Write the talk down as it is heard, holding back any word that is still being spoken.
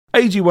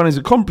AG1 is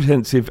a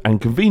comprehensive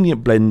and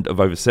convenient blend of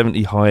over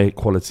 70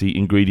 high-quality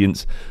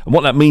ingredients, and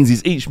what that means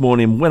is each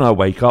morning when I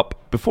wake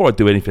up, before I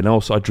do anything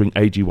else, I drink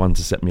AG1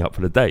 to set me up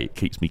for the day. It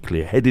keeps me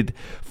clear-headed,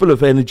 full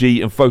of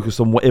energy, and focused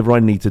on whatever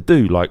I need to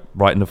do, like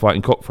writing the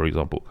Fighting Cock, for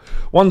example.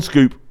 One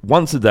scoop,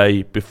 once a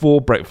day,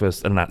 before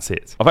breakfast, and that's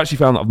it. I've actually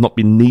found that I've not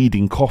been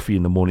needing coffee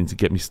in the morning to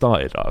get me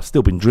started. I've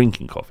still been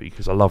drinking coffee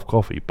because I love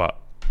coffee, but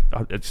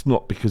it's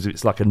not because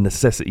it's like a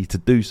necessity to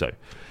do so.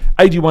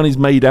 AG1 is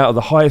made out of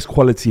the highest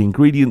quality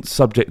ingredients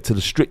subject to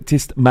the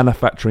strictest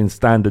manufacturing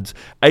standards.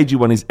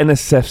 AG1 is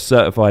NSF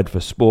certified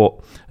for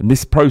sport, and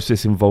this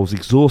process involves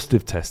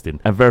exhaustive testing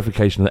and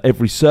verification that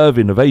every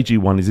serving of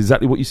AG1 is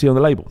exactly what you see on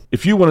the label.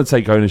 If you want to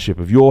take ownership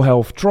of your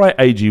health, try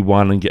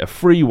AG1 and get a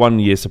free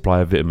 1-year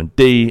supply of vitamin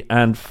D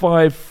and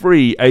 5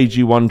 free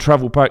AG1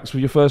 travel packs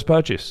with your first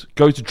purchase.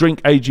 Go to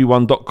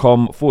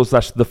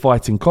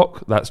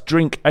drinkag1.com/thefightingcock. That's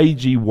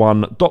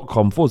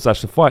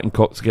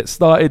drinkag1.com/thefightingcock to get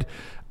started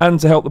and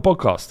to help the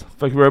podcast.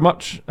 Thank you very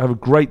much. Have a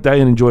great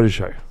day and enjoy the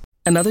show.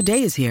 Another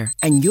day is here,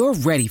 and you're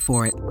ready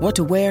for it. What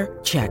to wear?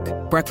 Check.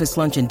 Breakfast,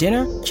 lunch, and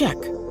dinner? Check.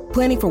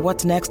 Planning for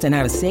what's next and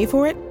how to save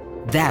for it?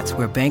 That's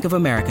where Bank of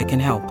America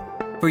can help.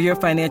 For your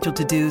financial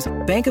to-dos,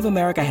 Bank of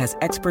America has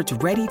experts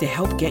ready to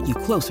help get you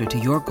closer to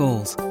your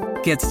goals.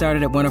 Get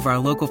started at one of our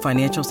local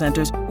financial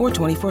centers or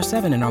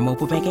 24/7 in our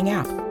mobile banking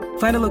app.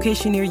 Find a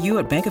location near you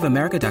at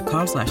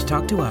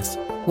bankofamerica.com/talktous.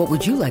 What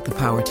would you like the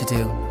power to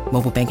do?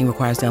 Mobile banking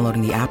requires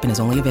downloading the app and is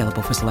only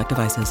available for select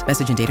devices.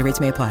 Message and data rates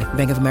may apply.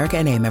 Bank of America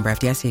N.A., member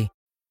FDIC.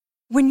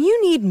 When you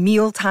need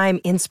mealtime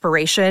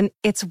inspiration,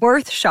 it's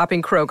worth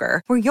shopping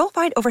Kroger, where you'll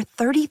find over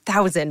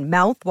 30,000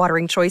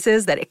 mouth-watering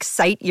choices that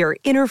excite your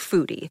inner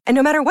foodie. And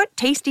no matter what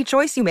tasty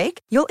choice you make,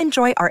 you'll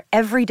enjoy our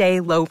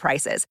everyday low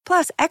prices,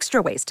 plus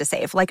extra ways to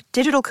save, like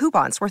digital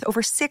coupons worth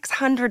over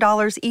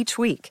 $600 each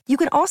week. You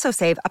can also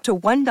save up to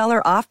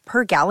 $1 off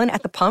per gallon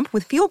at the pump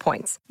with fuel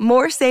points.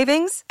 More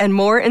savings and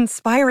more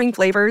inspiring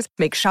flavors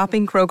make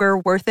shopping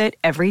Kroger worth it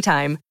every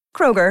time.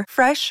 Kroger,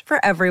 fresh for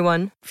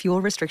everyone.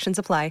 Fuel restrictions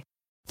apply.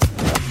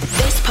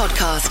 This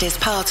podcast is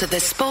part of the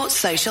Sports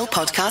Social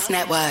Podcast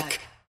Network.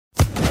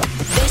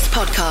 This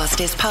podcast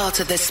is part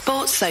of the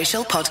Sports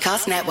Social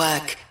Podcast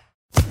Network.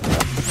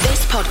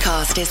 This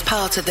podcast is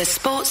part of the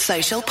Sports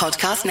Social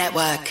Podcast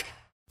Network.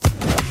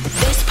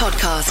 This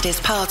podcast is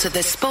part of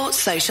the Sports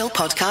Social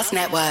Podcast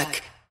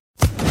Network.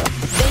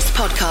 This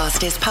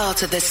podcast is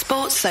part of the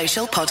Sports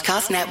Social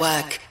Podcast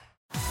Network.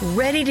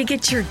 Ready to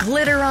get your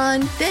glitter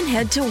on? Then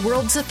head to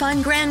Worlds of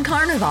Fun Grand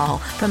Carnival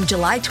from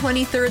July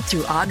 23rd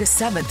through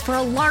August 7th for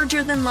a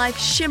larger-than-life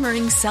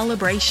shimmering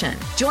celebration.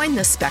 Join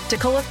the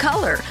spectacle of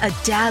color, a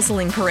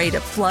dazzling parade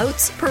of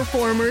floats,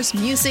 performers,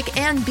 music,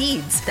 and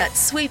beads that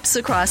sweeps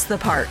across the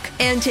park.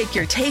 And take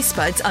your taste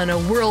buds on a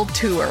world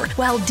tour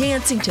while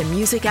dancing to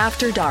music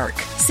after dark.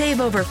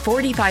 Save over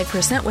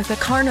 45% with a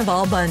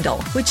Carnival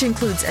bundle, which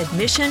includes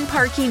admission,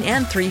 parking,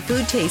 and 3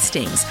 food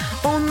tastings.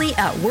 Only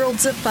at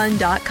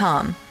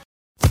worldsoffun.com.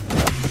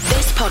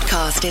 This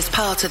podcast is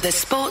part of the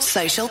Sports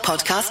Social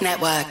Podcast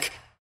Network.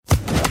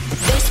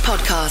 This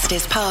podcast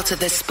is part of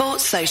the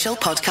Sports Social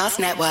Podcast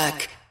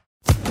Network.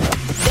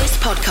 This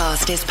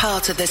podcast is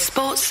part of the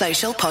Sports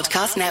Social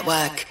Podcast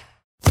Network.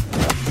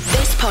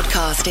 This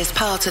podcast is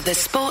part of the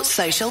Sports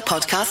Social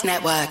Podcast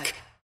Network.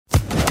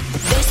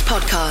 This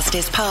podcast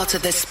is part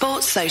of the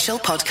Sports Social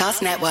Podcast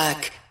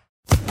Network.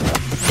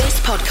 This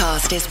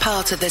podcast is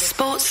part of the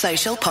Sports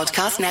Social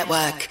Podcast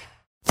Network.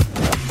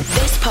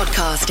 This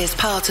podcast is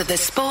part of the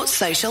Sports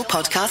Social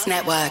Podcast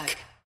Network.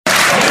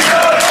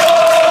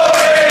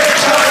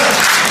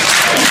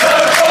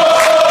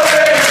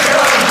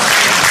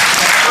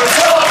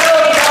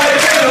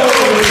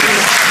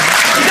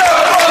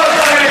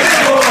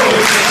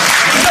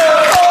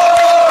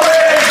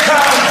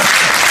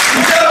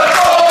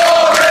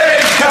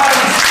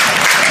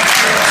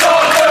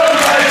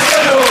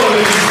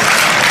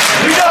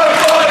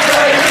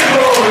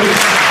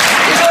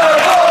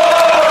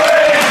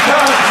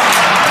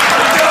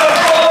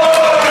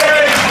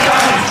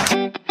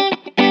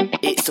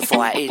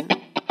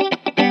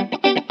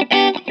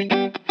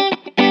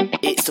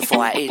 It's the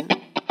fighting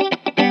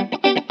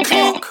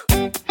clock.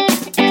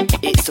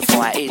 It's the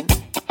fighting.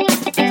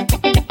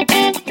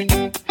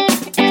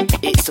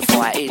 It's the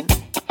fighting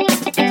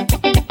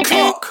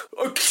clock.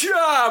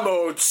 Come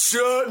on,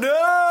 son.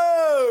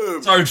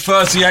 Episode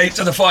 38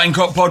 of the Fighting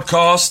Cock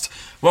podcast.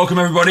 Welcome,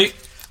 everybody.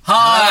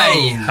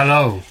 Hi.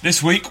 Hello.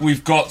 This week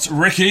we've got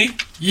Ricky.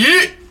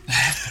 Yeah.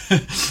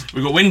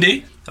 We've got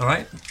Windy. All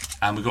right.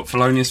 And we've got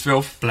Felonious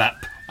Filth.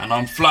 Blap. And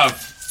I'm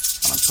Flav.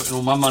 And I'm putting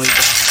all my money down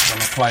because I'm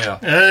a player.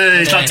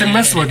 Hey, it's like Tim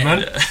Westwood, man.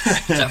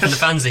 Is that from the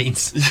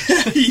fanzines?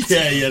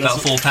 yeah. About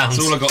 £4. That's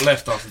all I got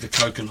left after the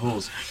coke and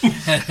whores.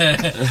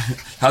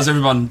 How's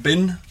everyone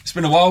been? It's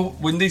been a while,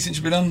 Windy, since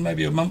you've been on,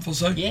 maybe a month or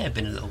so. Yeah,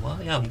 been a little while.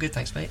 Yeah, I'm good,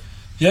 thanks, mate.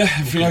 Yeah,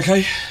 everything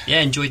okay?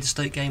 Yeah, enjoyed the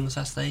Stoke game on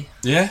Saturday.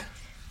 Yeah?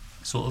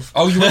 Sort of.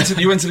 Oh, you went to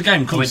the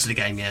game? I went to the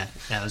game, yeah.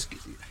 Yeah, it was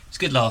a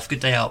good laugh,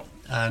 good day out.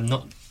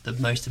 Not the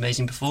most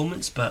amazing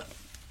performance, but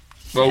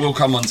Well, we'll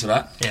come on to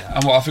that. Yeah.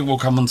 And I think we'll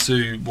come on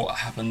to what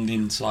happened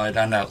inside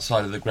and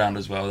outside of the ground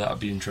as well. That would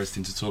be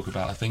interesting to talk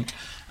about, I think.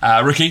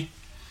 Ricky,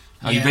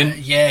 how you been?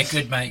 Yeah,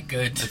 good, mate,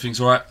 good.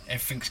 Everything's all right?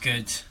 Everything's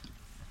good.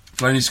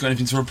 Floney's got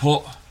anything to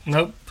report?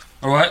 Nope.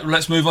 All right,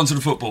 let's move on to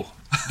the football.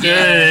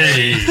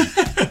 Yay!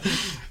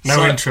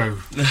 No intro.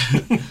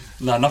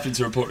 No, nothing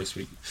to report this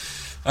week.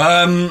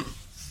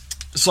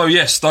 So,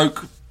 yeah,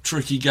 Stoke,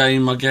 tricky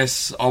game, I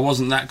guess. I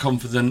wasn't that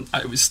confident.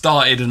 It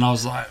started and I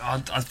was like, I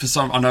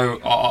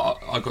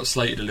got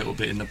slated a little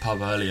bit in the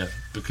pub earlier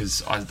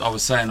because I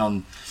was saying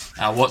on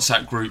our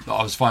WhatsApp group that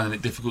I was finding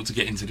it difficult to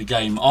get into the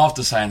game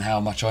after saying how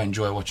much I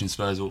enjoy watching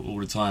Spurs all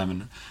the time.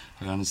 And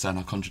I understand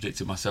I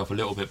contradicted myself a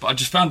little bit, but I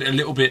just found it a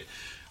little bit,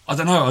 I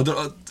don't know,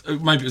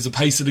 maybe it was the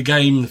pace of the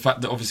game, the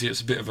fact that obviously it's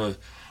a bit of a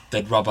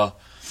dead rubber.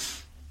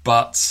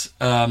 But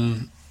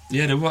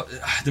yeah,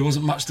 there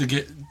wasn't much to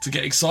get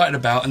excited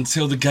about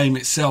until the game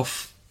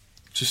itself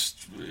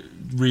just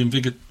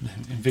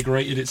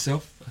reinvigorated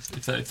itself,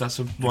 if that's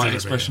a right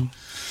expression.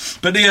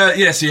 But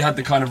so you had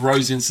the kind of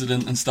Rose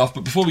incident and stuff.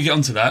 But before we get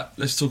onto that,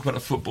 let's talk about the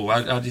football.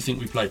 How do you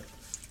think we played?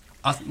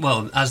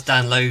 Well, as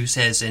Dan Lowe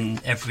says in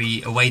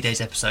every Away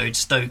Days episode,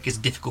 Stoke is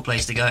a difficult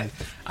place to go,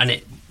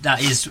 and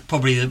that is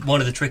probably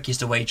one of the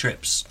trickiest away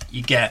trips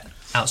you get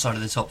outside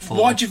of the top four.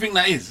 Why do you think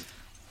that is?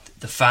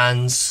 The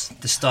fans,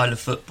 the style of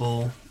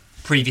football,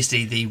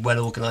 previously the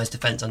well-organised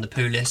defence under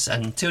Pulis,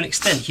 and to an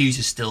extent Hughes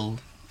has still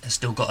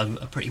got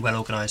a pretty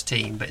well-organised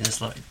team, but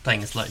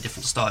playing a slightly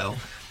different style.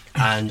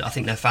 And I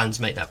think their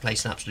fans make that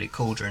place an absolute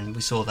cauldron.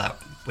 We saw that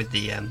with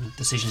the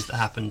decisions that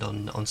happened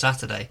on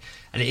Saturday,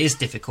 and it is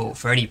difficult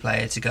for any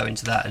player to go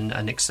into that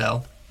and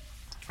excel.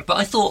 But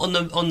I thought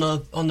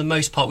on the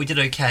most part we did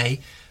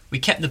okay. We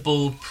kept the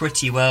ball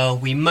pretty well.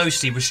 We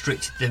mostly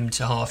restricted them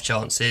to half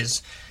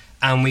chances,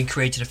 and we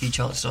created a few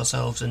chances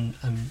ourselves, and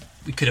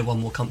we could have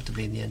won more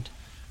comfortably in the end.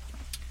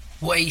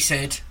 What he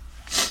said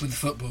with the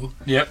football.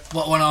 Yep.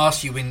 What I want to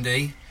ask you,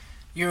 Windy,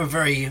 you're a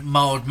very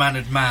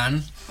mild-mannered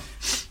man.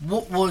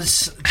 What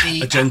was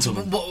the... A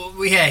gentleman.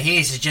 Yeah, he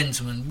is a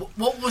gentleman.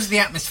 What was the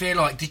atmosphere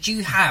like? Did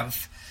you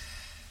have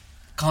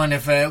kind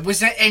of... was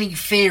there any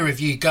fear of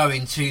you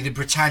going to the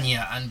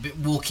Britannia and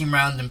walking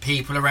around and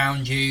people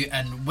around you,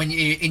 and when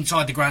you're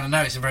inside the ground, I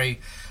know it's a very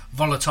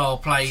volatile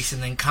place,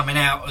 and then coming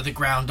out of the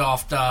ground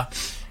after,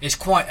 it's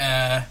quite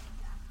a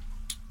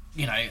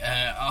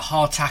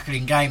hard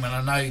tackling game,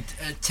 and I know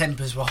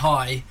tempers were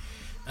high.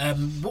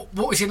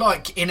 What was it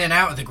like in and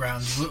out of the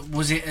ground?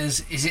 Is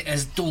it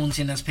as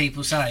daunting as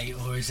people say,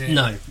 or is it?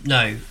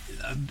 No.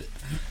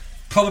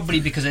 Probably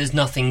because there's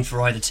nothing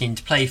for either team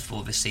to play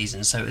for this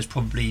season, so it was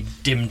probably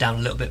dimmed down a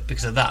little bit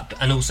because of that.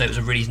 And also, it was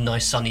a really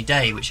nice sunny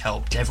day, which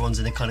helped. Everyone's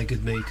in a kind of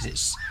good mood because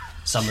it's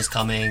summer's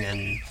coming,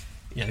 and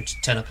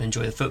to turn up and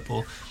enjoy the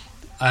football.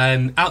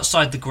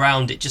 Outside the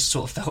ground, it just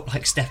sort of felt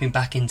like stepping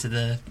back into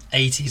the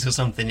 80s or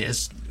something. It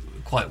was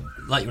quite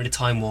like you're in a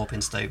time warp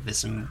in Stoke. There's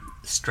some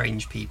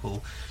strange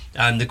people.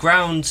 The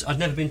ground, I'd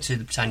never been to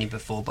the Britannia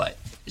before, but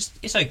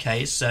it's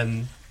okay. It's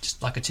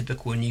just like a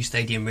typical new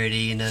stadium,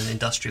 really, in an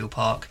industrial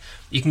park.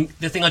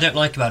 The thing I don't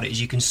like about it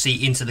is you can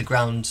see into the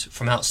ground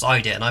from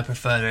outside it, and I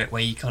prefer it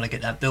where you kind of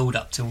get that build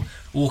up to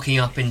walking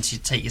up into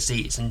take your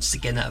seats and just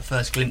getting that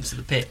first glimpse of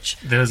the pitch.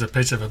 There was a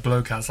picture of a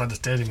bloke outside the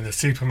stadium with a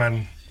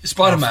Superman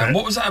Spider-Man, outfit.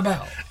 what was that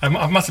about? It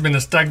must have been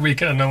a stag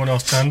weekend and no one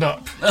else turned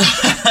up.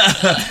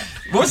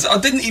 I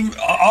didn't even.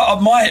 I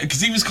might,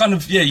 because he was kind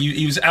of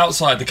he was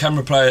outside. The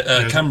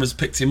cameras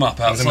picked him up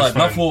outside,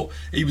 and I thought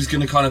he was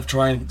going to kind of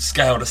try and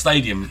scale the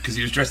stadium because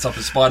he was dressed up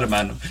as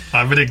Spider-Man.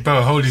 Riddick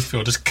Boa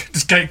Holyfield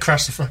just gate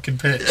crash the fucking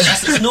pitch.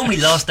 It's normally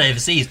the last day of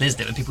the season, isn't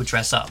it, when people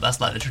dress up?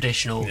 That's like the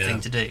traditional thing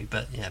to do,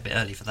 but a bit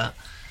early for that.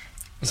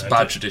 It's a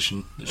bad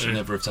tradition that should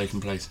never have taken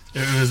place.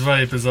 It was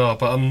very bizarre,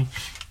 but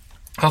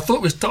I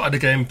thought we started the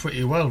game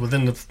pretty well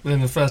within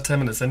the first 10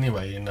 minutes.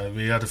 Anyway,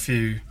 we had a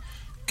few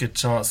good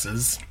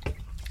chances.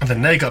 And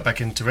then they got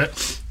back into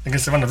it.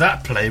 Against the run of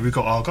that play, we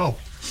got our goal,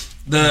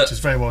 which is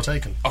very well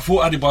taken. I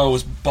thought Adebayo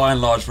was, by and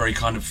large, very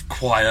kind of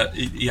quiet.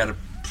 He had a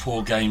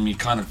poor game. He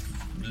kind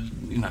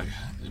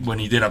of, when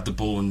he did have the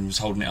ball and was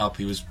holding it up,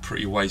 he was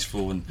pretty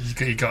wasteful. And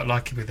he got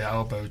lucky with the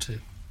elbow too.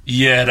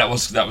 Yeah, that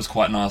was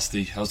quite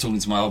nasty. I was talking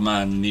to my old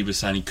man, and he was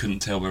saying he couldn't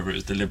tell whether it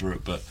was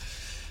deliberate, but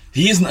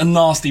he isn't a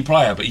nasty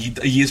player, but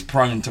he is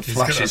prone to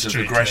flashes of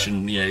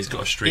aggression. Yeah, he's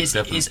got a streak.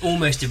 It's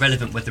almost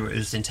irrelevant whether it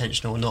was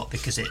intentional or not,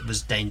 because it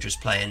was dangerous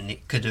play and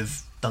it could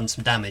have done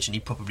some damage, and he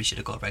probably should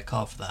have got a red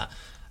card for that.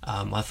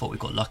 I thought we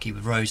got lucky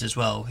with Rose as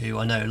well, who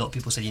I know a lot of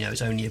people said,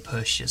 it's only a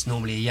push, it's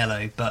normally a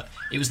yellow, but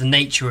it was the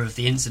nature of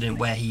the incident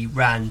where he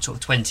ran sort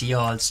of 20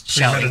 yards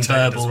shouting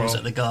verbals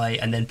at the guy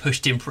and then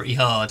pushed him pretty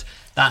hard.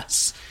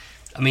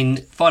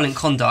 Violent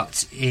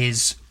conduct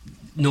is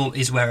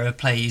where a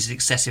play uses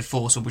excessive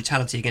force or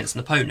brutality against an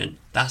opponent.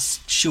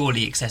 That's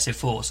surely excessive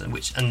force,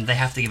 and they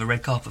have to give a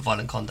red card for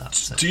violent conduct.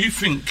 So. Do you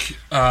think?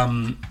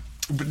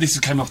 But this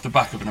came off the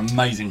back of an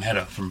amazing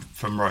header from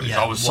Rose.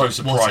 Yeah, I was so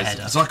surprised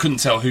because I couldn't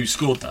tell who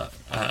scored that,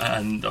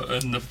 and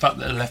the fact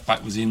that the left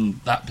back was in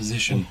that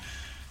position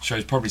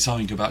shows probably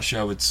something about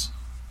Sherwood's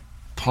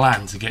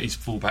plan to get his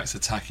fullbacks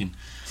attacking.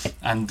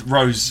 And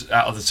Rose,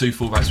 out of the two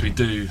fullbacks we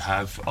do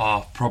have,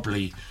 are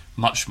probably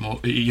much more,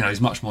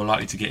 he's much more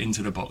likely to get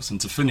into the box and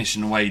to finish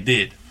in the way he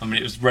did. I mean,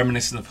 it was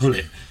reminiscent of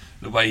Hullet,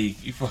 the way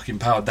he fucking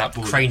powered that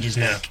ball. Craned his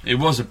neck. It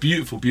was a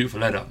beautiful,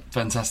 beautiful header.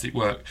 Fantastic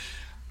work.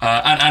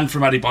 And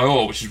from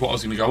Adebayor, which is what I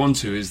was going to go on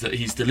to, is that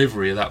his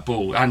delivery of that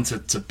ball and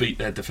to beat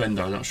their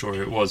defender, I'm not sure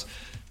who it was,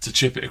 to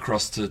chip it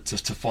across to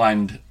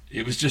find,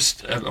 it was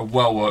just a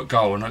well-worked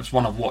goal, and it's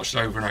one I've watched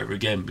over and over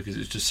again because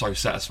it's just so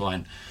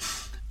satisfying.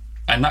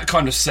 And that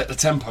kind of set the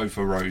tempo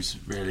for Rose,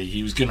 really.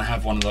 He was going to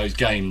have one of those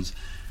games.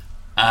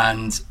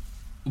 And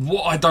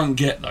what I don't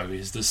get, though,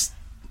 is this.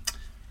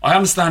 I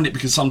understand it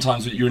because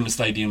sometimes you're in the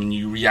stadium and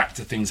you react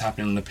to things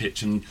happening on the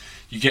pitch and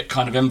you get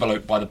kind of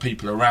enveloped by the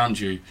people around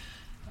you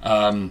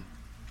and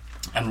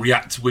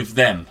react with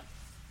them.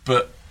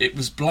 But it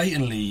was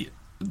blatantly,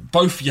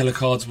 both yellow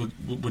cards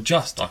were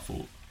just, I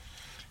thought.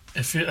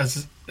 If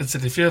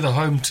you're the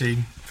home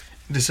team,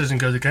 the decision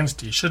goes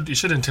against you. You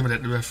should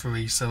intimidate the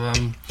referee. So I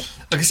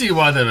can see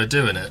why they were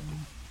doing it.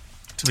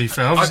 To be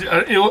fair, obviously,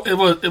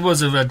 it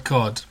was a red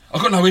card.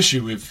 I've got no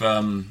issue with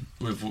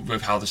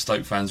how the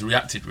Stoke fans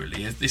reacted.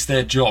 Really, it's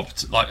their job.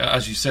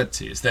 As you said,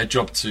 T, it's their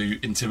job to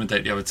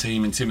intimidate the other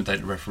team, intimidate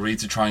the referee,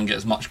 to try and get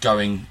as much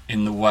going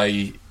in the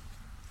way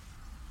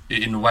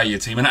your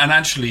team. And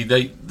actually,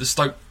 the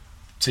Stoke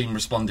team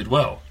responded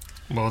well.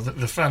 Well,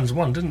 the fans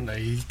won, didn't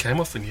they? He came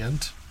off in the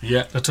end.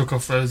 Yeah, they took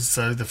off Rose,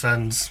 so the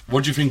fans.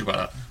 What do you think about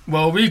that?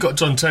 Well, we got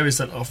John Terry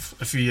sent off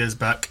a few years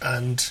back,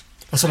 and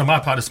that's one of my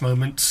proudest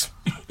moments.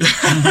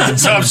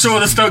 So I'm sure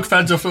the Stoke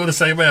fans will feel the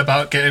same way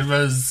about getting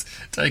Rose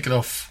taken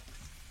off.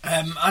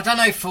 I don't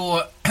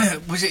know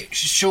was it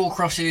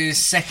Shawcross's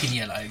second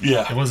yellow?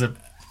 Yeah, it was a.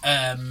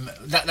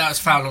 That was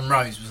foul on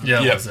Rose, wasn't it?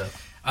 Yeah, it was.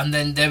 And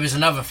then there was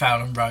another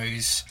foul on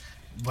Rose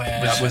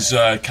where that was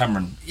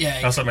Cameron.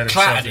 Yeah, that's what made him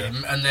clattered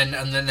him, and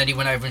then he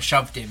went over and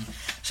shoved him.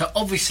 So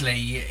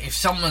obviously, if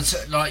someone's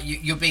like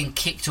you're being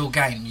kicked all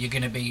game, you're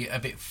going to be a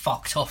bit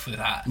fucked off with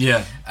that.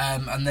 Yeah.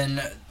 And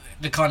then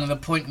the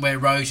point where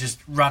Rose has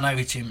run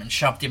over to him and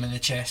shoved him in the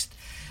chest.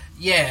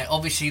 Yeah,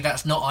 obviously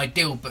that's not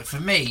ideal, but for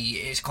me,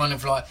 it's kind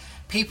of like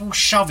people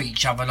shove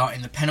each other like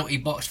in the penalty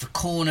box for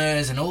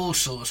corners and all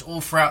sorts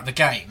all throughout the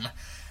game,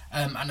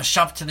 and a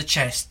shove to the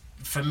chest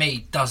for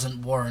me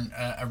doesn't warrant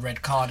a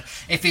red card.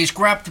 If he's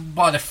grabbed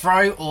by the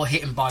throat or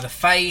hit him by the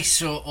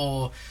face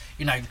or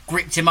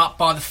gripped him up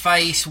by the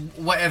face,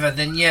 whatever,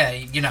 then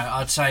yeah,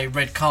 I'd say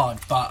red card.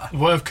 But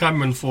what if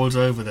Cameron falls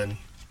over then?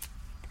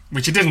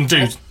 Which he didn't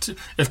do.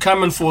 If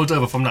Cameron falls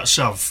over from that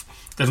shove,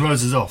 then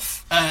Rose is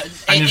off.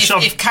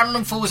 If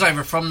Cameron falls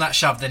over from that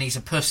shove, then he's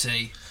a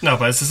pussy. No,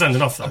 but it's a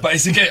sending off though. But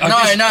it's a game.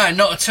 No,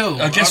 not at all.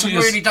 I guess I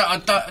really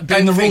don't.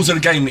 In the rules of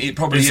the game, it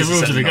probably is the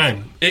rules of the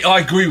game. I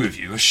agree with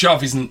you. A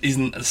shove isn't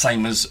the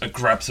same as a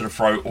grab to the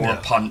throat or a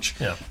punch.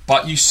 Yeah.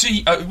 But you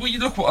see, you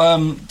look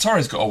what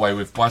Torres got away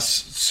with by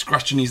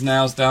scratching his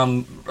nails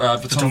down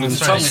Vertonghen's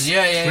face.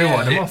 Yeah. We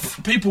wanted him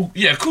off. People,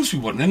 of course we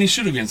wouldn't, and he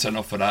should have been sent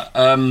off for that.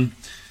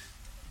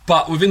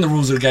 But within the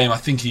rules of the game, I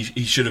think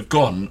he should have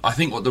gone. I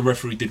think what the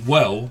referee did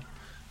well,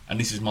 and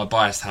this is my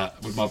biased hat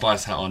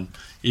on,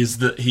 is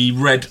that he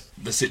read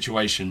the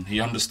situation.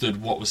 He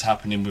understood what was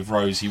happening with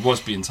Rose. He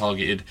was being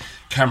targeted.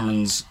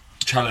 Cameron's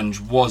challenge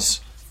was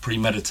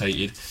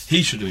premeditated.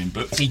 He should have been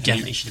booked. He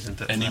definitely should have been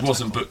booked. And he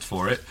wasn't booked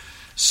for it.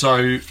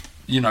 So,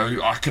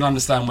 I can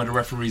understand where the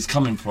referee's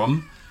coming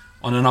from.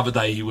 On another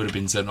day, he would have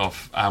been sent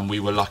off, and we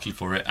were lucky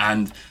for it.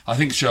 And I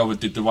think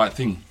Sherwood did the right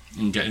thing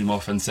in getting him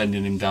off and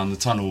sending him down the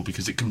tunnel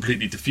because it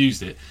completely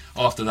diffused it.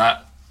 After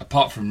that,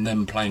 apart from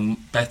them playing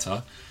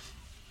better,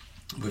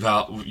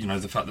 without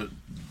the fact that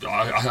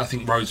I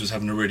think Rose was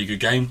having a really good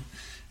game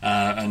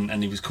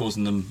and he was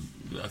causing them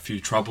a few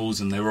troubles,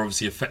 and they were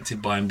obviously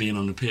affected by him being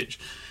on the pitch.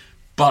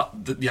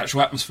 But the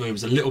actual atmosphere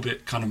was a little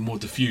bit kind of more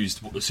diffused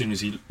as soon as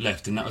he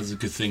left, and that was a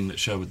good thing that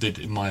Sherwood did,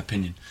 in my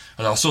opinion.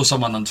 And I saw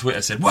someone on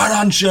Twitter said, "Well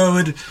done,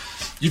 Sherwood,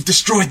 you've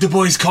destroyed the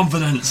boys'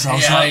 confidence." I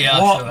was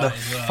what the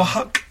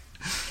fuck?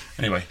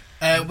 Anyway.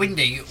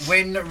 Windy,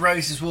 when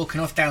Rose was walking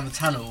off down the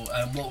tunnel,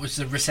 what was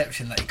the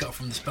reception that he got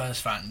from the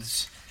Spurs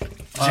fans?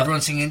 Was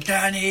everyone singing,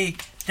 Danny,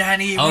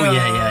 Oh, Rose?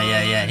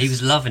 yeah. He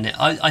was loving it.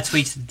 I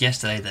tweeted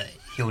yesterday that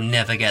he'll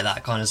never get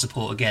that kind of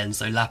support again,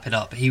 so lap it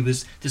up.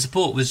 The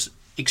support was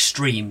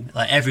extreme.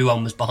 Like,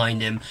 everyone was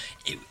behind him.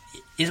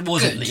 It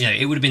wasn't, Good.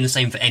 it would have been the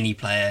same for any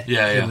player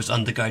who was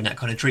undergoing that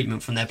kind of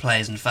treatment from their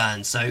players and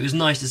fans. So it was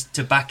nice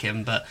to back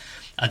him, but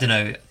I don't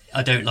know.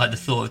 I don't like the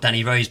thought of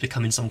Danny Rose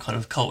becoming some kind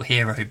of cult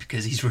hero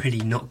because he's really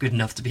not good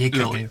enough to be a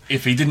cult hero.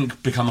 If he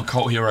didn't become a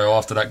cult hero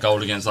after that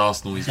goal against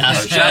Arsenal, he's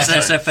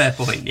that's a fair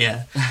point,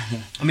 yeah.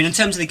 I mean, in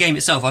terms of the game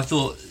itself, I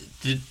thought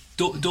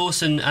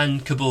Dawson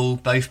and Kabul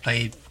both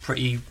played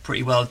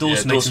pretty well.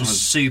 Dawson made some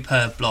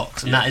superb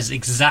blocks, and that is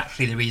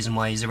exactly the reason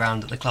why he's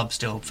around at the club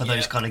still for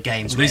those kind of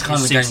games. These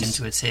kind of games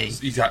into a T.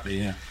 Exactly,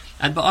 yeah.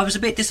 But I was a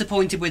bit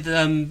disappointed with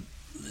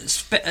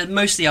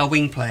mostly our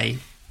wing play,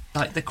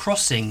 like the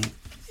crossing.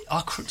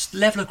 Our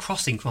level of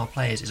crossing from our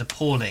players is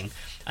appalling,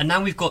 and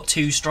now we've got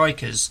two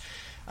strikers,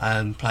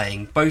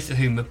 playing, both of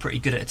whom are pretty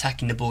good at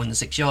attacking the ball in the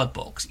 6-yard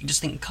box. You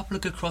just think a couple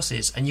of good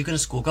crosses and you're going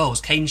to score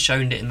goals. Kane's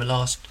shown it in the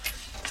last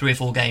 3 or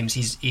 4 games.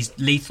 He's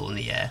lethal in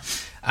the air.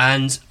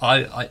 And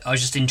I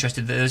was just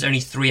interested that there was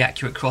only 3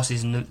 accurate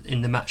crosses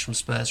in the match from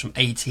Spurs from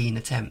 18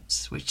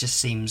 attempts, which just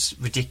seems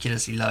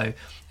ridiculously low.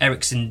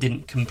 Eriksen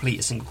didn't complete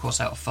a single cross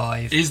out of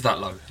 5. Is that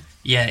low?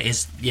 Yeah,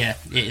 it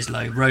is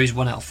low. Rose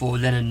 1 out of 4,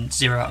 Lennon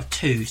 0 out of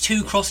 2.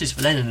 2 crosses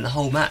for Lennon in the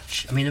whole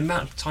match. I mean, the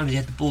amount of times he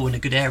had the ball in a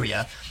good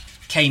area,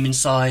 came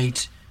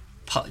inside,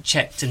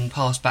 checked and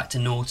passed back to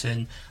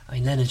Norton. I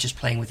mean, Lennon's just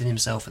playing within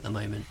himself at the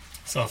moment.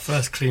 It's our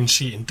first clean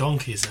sheet in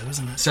donkeys, though,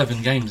 isn't it?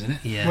 7 games, isn't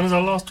it? Yeah. When was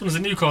our last one? Was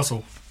it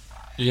Newcastle?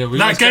 Yeah,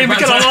 That game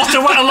again, our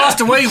last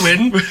away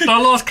win,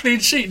 our last clean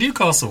sheet,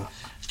 Newcastle.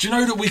 Do you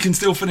know that we can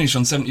still finish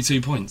on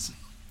 72 points?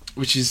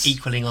 Which is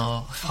equaling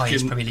our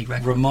highest Premier League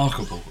record.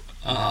 Remarkable.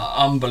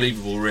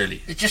 Unbelievable,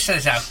 really. It just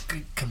shows how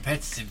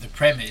competitive the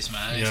Prem is,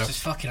 man. It's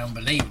just fucking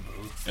unbelievable.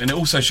 And it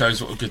also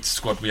shows what a good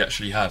squad we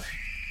actually have.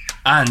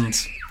 And,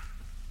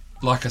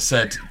 like I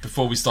said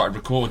before we started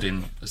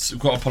recording, I've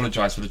got to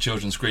apologise for the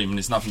children screaming.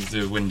 It's nothing to do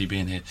with Wendy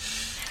being here.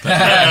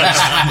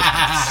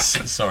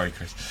 Sorry,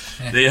 Chris.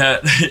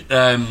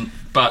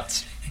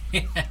 But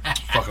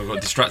fuck, I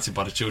got distracted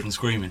by the children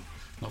screaming.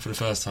 Not for the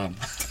first time.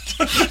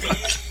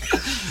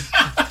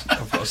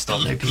 I've got to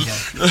stop.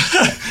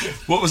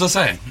 What was I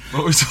saying?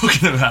 What were we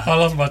talking about? I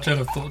lost my train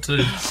of thought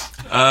too.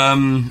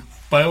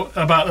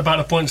 About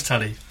the points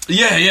tally.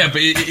 Yeah,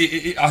 but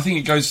I think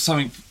it goes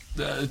something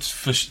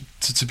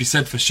to be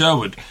said for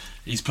Sherwood.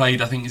 He's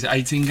played, I think, is it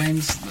 18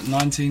 games,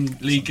 19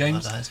 league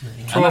games? Like that, isn't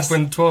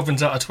it? 12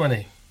 wins out of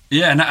 20.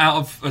 Yeah, and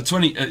out of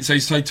 20, so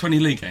he's played 20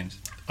 league games.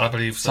 I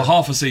believe so. So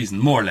half a season,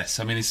 more or less.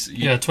 I mean, it's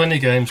 20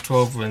 games,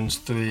 12 wins,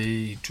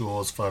 3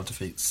 draws, 5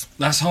 defeats.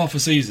 That's half a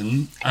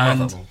season,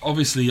 and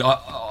obviously, I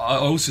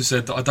also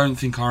said that I don't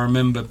think I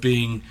remember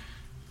being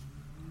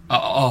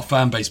our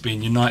fan base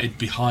being united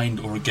behind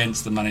or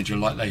against the manager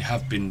like they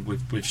have been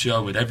with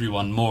Sherwood.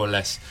 Everyone more or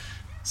less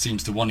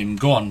seems to want him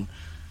gone,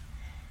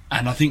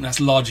 and I think that's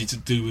largely to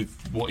do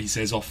with what he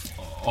says off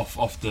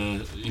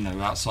the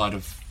outside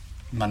of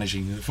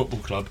managing the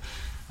football club.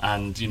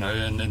 And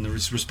and the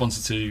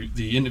response to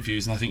the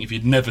interviews, and I think if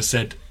he'd never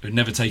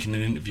taken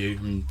an interview,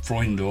 and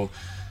Freund or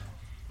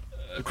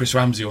Chris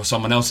Ramsey or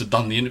someone else had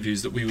done the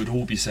interviews, that we would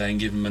all be saying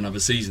give him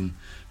another season.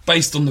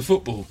 Based on the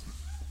football,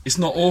 it's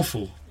not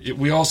awful.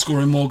 We are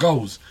scoring more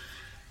goals.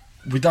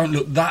 We don't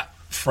look that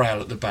frail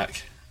at the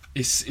back.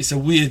 It's a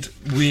weird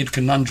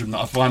conundrum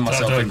that I find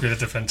myself in. I don't agree with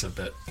the defensive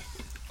bit.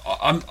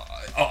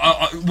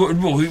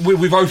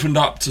 We've opened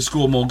up to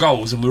score more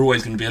goals, and we're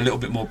always going to be a little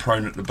bit more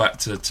prone at the back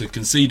to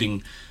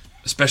conceding,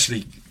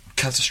 especially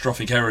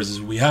catastrophic errors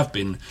as we have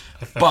been.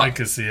 I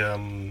think it's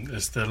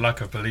the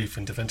lack of belief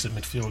in defensive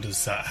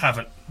midfielders that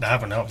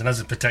haven't helped and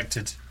hasn't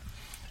protected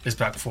his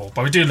back four.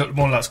 But we do look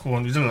more like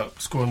scoring. We do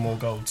look scoring more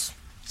goals.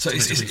 So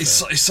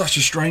it's such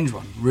a strange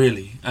one,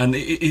 really. And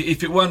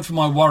if it weren't for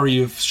my worry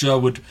of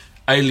Sherwood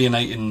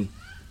alienating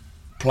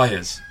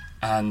players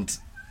and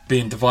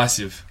being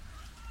divisive,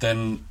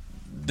 then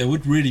there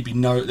would really be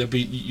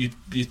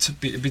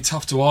it'd be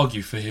tough to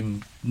argue for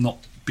him not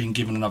being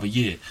given another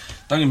year.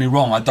 Don't get me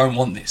wrong, I don't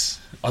want this.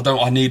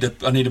 I need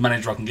a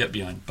manager I can get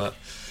behind. But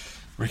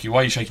Ricky, why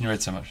are you shaking your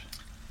head so much?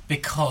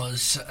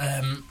 Because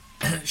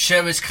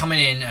Sherwood's coming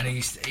in and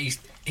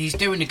he's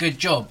doing a good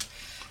job.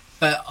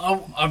 But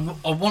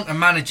I want a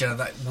manager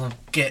that will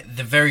get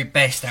the very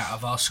best out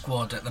of our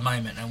squad at the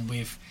moment. And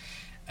with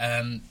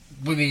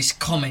his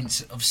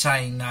comments of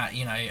saying that,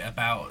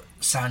 about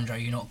Sandro,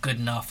 you're not good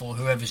enough, or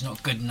whoever's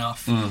not good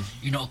enough,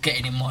 you're not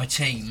getting in my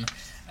team.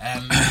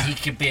 He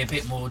could be a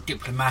bit more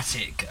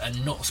diplomatic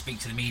and not speak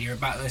to the media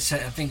about those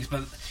certain things.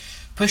 But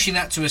pushing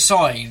that to a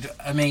side,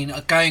 I mean,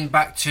 going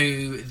back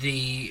to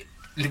the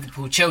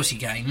Liverpool-Chelsea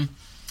game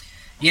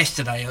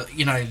yesterday,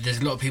 there's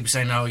a lot of people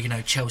saying,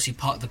 Chelsea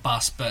parked the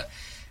bus, but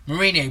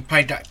Mourinho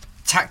played that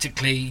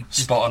tactically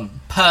spot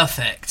on,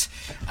 perfect.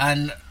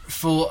 And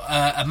for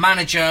a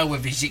manager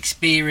with his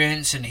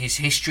experience and his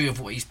history of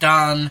what he's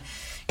done,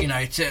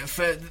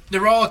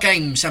 there are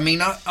games. I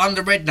mean,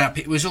 under Redknapp,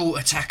 it was all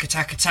attack.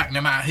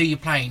 No matter who you're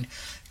playing,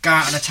 go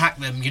out and attack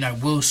them.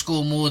 We'll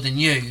score more than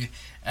you.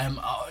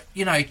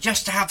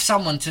 Just to have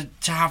someone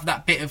to have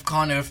that bit of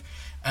kind of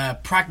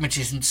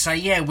pragmatism to say,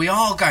 yeah, we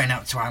are going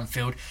up to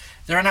Anfield.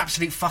 They're an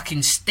absolute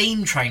fucking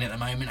steam train at the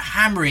moment,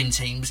 hammering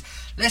teams.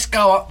 Let's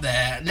go up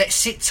there. Let's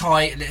sit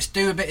tight. Let's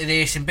do a bit of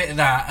this and a bit of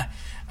that.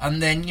 And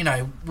then,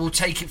 we'll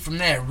take it from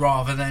there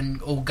rather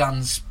than all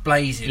guns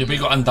blazing. Yeah, but he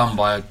got undone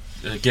by,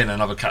 again,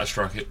 another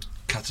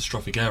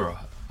catastrophic error.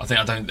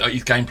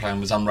 His game plan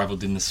was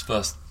unravelled in this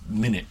first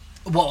minute.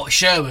 What,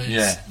 Sherwood's?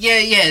 Yeah.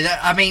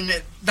 Yeah,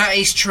 that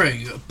is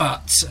true.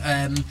 But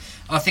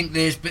I think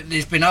there's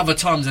been other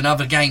times and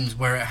other games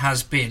where it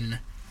has been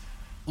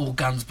all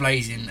guns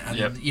blazing.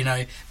 And,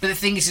 but the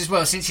thing is as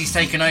well, since he's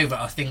taken over,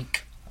 I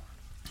think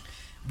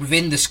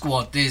within the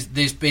squad,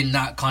 there's been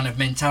that kind of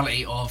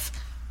mentality of,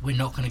 we're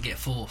not going to get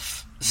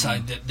fourth, so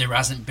that there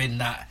hasn't been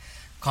that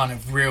kind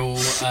of real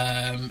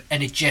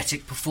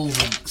energetic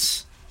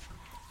performance.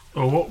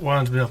 Well, what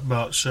wound me up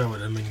about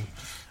Sherwood, I mean,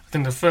 I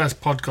think the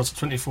first podcast of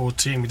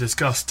 2014 we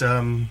discussed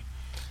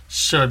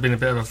Sherwood being a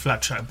bit of a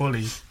flat track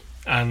bully,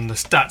 and the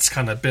stats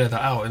kind of bear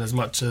that out in as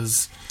much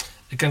as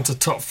against the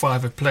top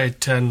 5 have played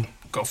 10,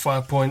 got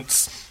 5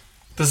 points.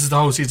 This is the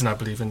whole season, I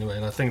believe, anyway,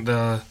 and I think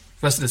the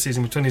rest of the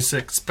season with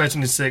 26,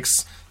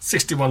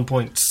 61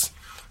 points.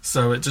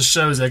 So it just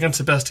shows that against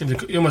the best team,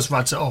 you almost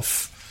write it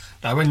off.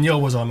 Like when Neil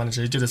was our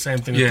manager, he did the same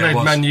thing. We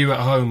played Man U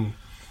at home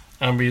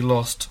and we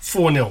lost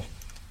 4-0.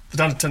 The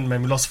down to 10th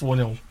man, we lost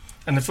 4-0.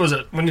 And it feels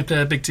that when you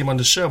play a big team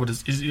under Sherwood,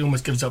 he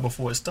almost gives up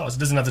before it starts. He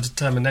doesn't have the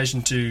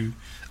determination to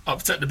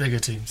upset the bigger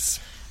teams.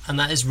 And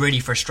that is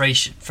really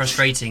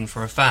frustrating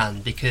for a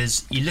fan,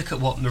 because you look at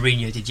what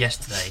Mourinho did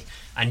yesterday,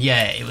 and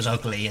yeah, it was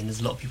ugly, and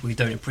there's a lot of people who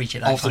don't appreciate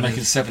that. After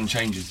making 7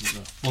 changes as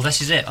well. Well, this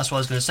is it. That's what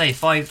I was going to say.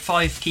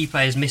 Five key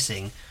players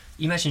missing.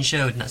 You imagine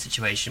Sherwood in that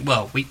situation.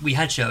 Well, we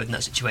had Sherwood in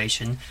that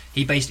situation.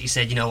 He basically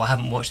said, I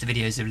haven't watched the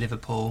videos of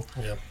Liverpool.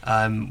 Yeah.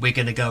 We're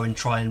going to go and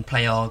try and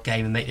play our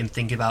game and make them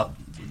think about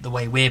the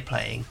way we're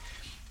playing.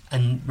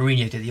 And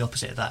Mourinho did the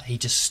opposite of that. He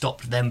just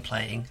stopped them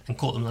playing and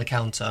caught them on the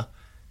counter,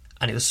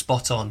 and it was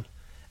spot on.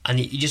 And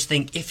you just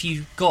think, if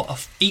you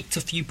eked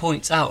a few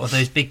points out of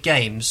those big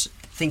games,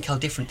 think how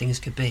different things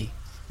could be.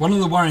 One of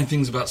the worrying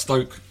things about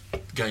Stoke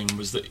game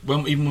was that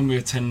even when we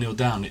were 10-0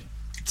 down,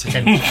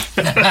 10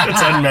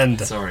 men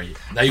down. Sorry,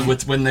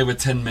 when they were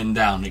 10 men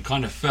down, it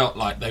kind of felt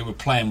like they were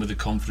playing with the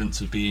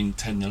confidence of being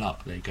 10-0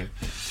 up. There you go.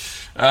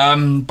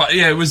 But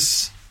yeah, it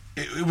was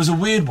a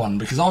weird one,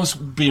 because I was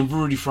being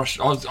really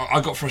frustrated. I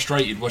got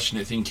frustrated watching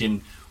it,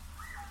 thinking,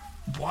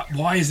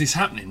 why is this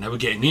happening? They were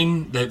getting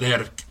in. They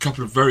had a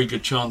couple of very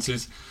good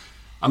chances.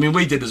 I mean,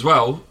 we did as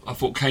well. I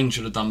thought Kane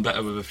should have done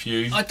better with a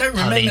few. I don't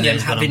remember them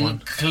having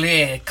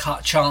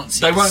clear-cut chances.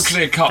 They weren't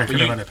clear-cut.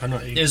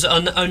 It was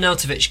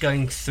Arnautovic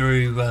going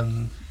through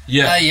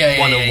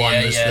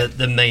one-on-one was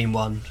the main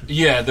one.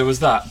 Yeah, there was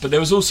that. But there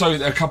was also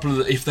a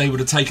couple of, if they would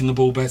have taken the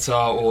ball better,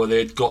 or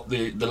they'd got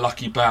the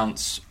lucky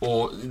bounce,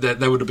 or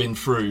they would have been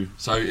through.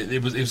 So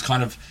it was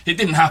kind of, it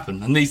didn't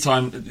happen. And these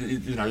times,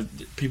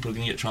 people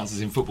can get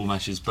chances in football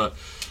matches, but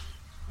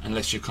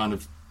unless you're kind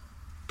of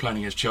playing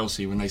against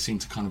Chelsea, when they seem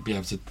to kind of be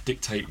able to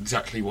dictate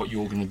exactly what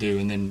you're going to do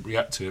and then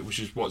react to it, which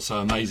is what's so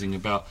amazing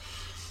about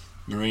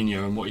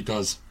Mourinho and what he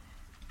does.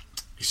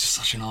 He's just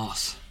such an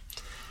arse.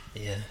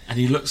 Yeah. And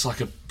he looks like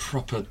a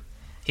proper...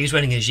 He was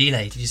wearing a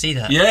gilet, did you see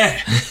that?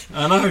 Yeah,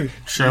 I know.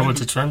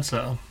 Sherwood's a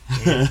trendsetter.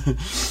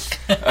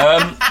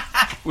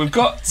 We've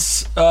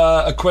got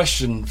a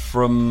question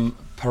from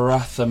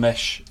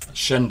Parathamesh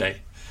Shende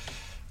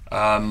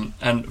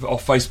and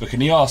off Facebook,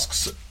 and he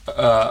asks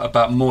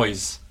about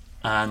Moyes,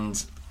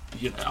 and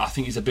I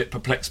think he's a bit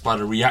perplexed by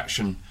the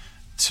reaction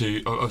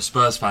of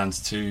Spurs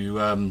fans to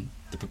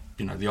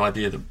the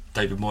idea that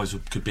David Moyes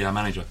could be our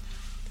manager.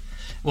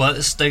 Well, at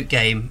the Stoke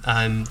game,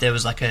 there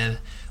was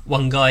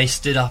one guy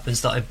stood up and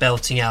started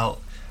belting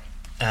out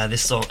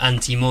this song,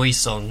 anti-Moyes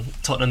song.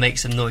 Tottenham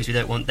makes some noise. We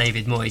don't want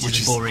David Moyes. Which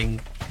is boring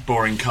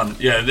cunt.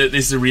 Yeah,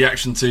 this is a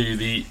reaction to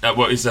the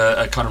what is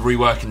a kind of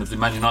reworking of the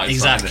Man United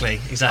song. Exactly.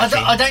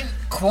 I don't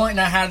quite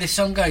know how this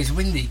song goes.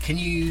 Windy, can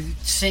you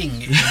sing?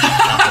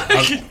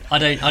 I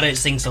don't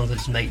sing songs. I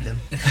just make them.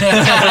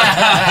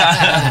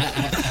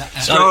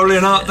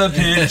 Strolling up the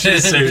pitch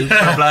is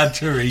super glad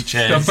to reach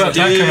it.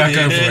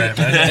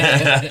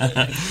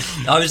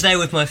 I was there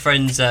with my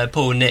friends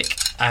Paul and Nick,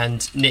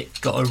 and Nick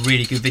got a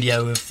really good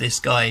video of this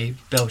guy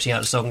belting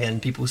out a song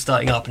and people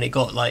starting up, and it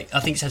got I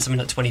think it had something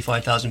like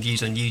 25,000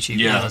 views on YouTube.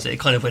 Yeah. It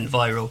kind of went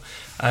viral.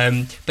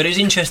 But it was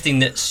interesting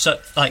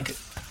that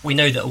we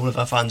know that all of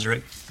our fans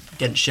are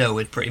against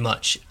Sherwood pretty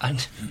much,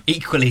 and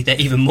equally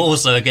they're even more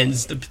so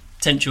against the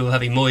potential of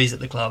having Moyes at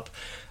the club.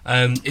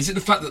 Is it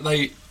the fact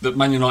that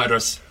Man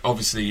United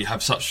obviously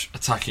have such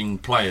attacking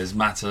players,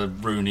 Mata,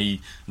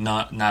 Rooney,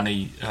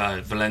 Nani,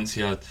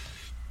 Valencia,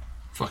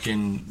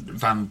 fucking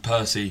Van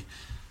Persie,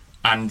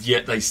 and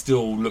yet they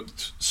still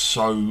looked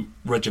so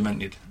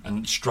regimented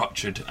and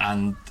structured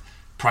and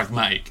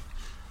pragmatic,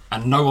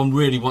 and no one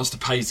really wants to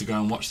pay to go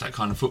and watch that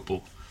kind of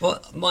football?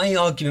 Well, my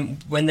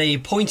argument when they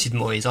appointed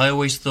Moyes, I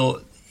always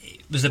thought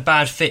it was a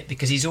bad fit,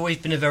 because he's always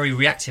been a very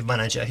reactive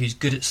manager who's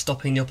good at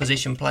stopping the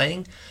opposition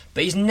playing,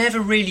 but he's never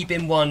really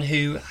been one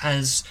who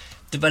has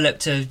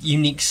developed a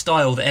unique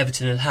style that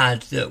Everton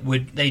had that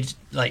they'd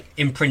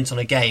imprint on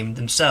a game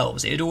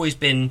themselves. It had always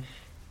been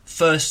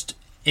first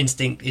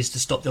instinct is to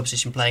stop the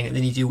opposition playing, and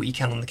then you do what you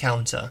can on the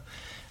counter.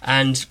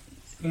 And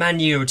Man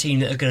U are a team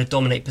that are going to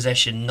dominate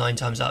possession 9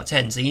 times out of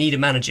 10, so you need a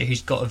manager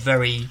who's got a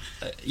very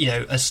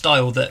a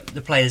style that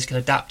the players can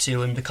adapt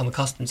to and become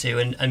accustomed to,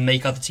 and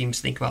make other teams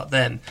think about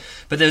them.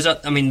 But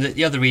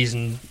the other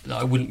reason that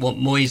I wouldn't want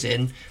Moyes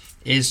in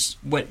is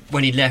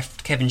when he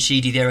left, Kevin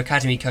Sheedy, their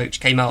academy coach,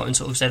 came out and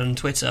sort of said on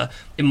Twitter,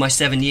 in my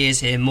 7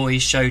 years here,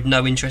 Moyes showed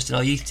no interest in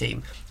our youth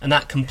team, and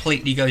that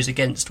completely goes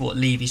against what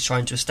Levy's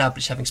trying to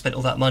establish, having spent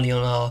all that money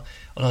on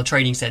our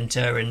training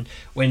centre. And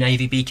when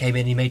AVB came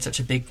in, he made such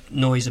a big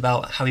noise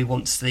about how he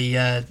wants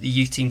the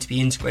youth team to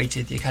be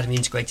integrated, the academy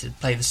integrated,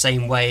 play the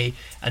same way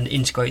and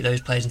integrate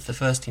those players into the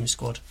first team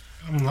squad.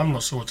 I'm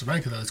not sure what to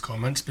make of those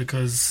comments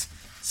because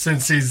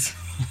since he's...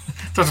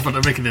 Don't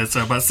want to make it there,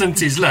 so, but since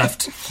he's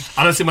left,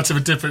 I don't see much of a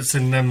difference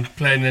in them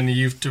playing any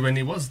youth to when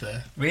he was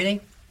there.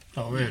 Really?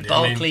 Not really.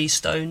 Barkley,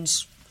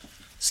 Stones.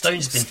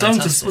 Stones has been Stones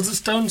fantastic. was it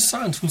Stones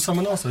signed from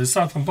someone else? He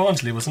signed from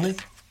Barnsley, wasn't he?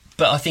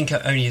 But I think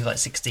only like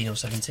 16 or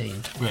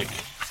 17. Rick,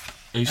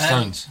 who's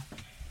Stones?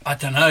 I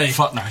don't know.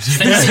 Fuck no.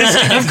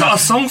 They've got a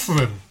song for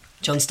him.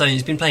 John Stones,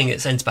 he's been playing at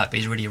centre back, but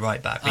he's really a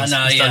right back. I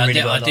know, he's done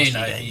really well I do last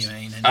know few who games. you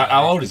mean.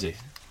 How old is he?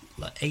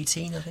 Like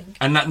 18, I think.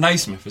 And that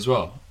Naismith as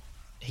well.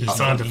 He's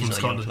signed not, him he's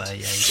from not a young Scotland. player,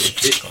 yeah. He's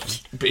from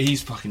Scotland. But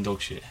he's fucking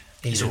dog shit.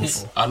 He's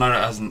awful. I know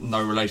that has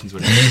no relations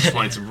with it. I just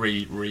wanted to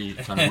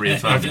kind of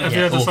reaffirm Have it. you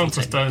heard the awful song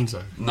for technique. Stones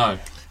though? No.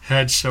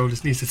 Head,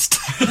 shoulders, knees, and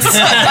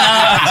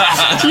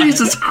toes.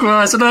 Jesus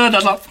Christ! And I heard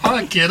that like,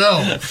 fucking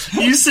hell.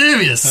 Are you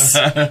serious?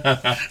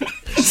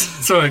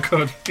 Sorry,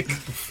 go on.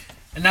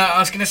 No, I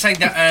was going to say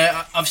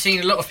that I've seen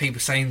a lot of people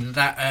saying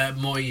that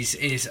Moyes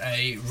is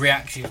a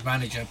reactive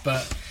manager,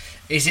 but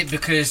is it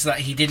because that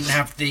he didn't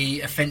have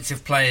the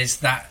offensive players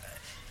that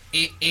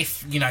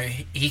if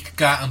he could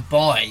go out and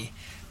buy,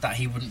 that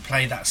he wouldn't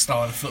play that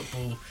style of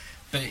football?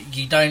 But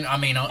you don't. I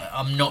mean,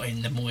 I'm not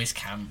in the Moyes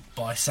camp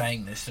by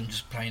saying this. I'm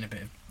just playing a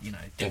bit of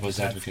devil's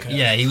advocate.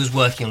 Yeah, he was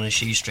working on a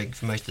shoestring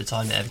for most of the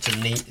time at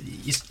Everton, and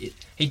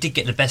he did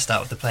get the best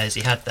out of the players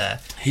he had there.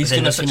 He's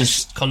going to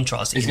finish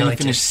contrast. He's going to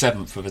finish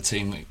 7th with a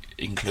team that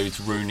includes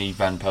Rooney,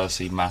 Van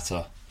Persie,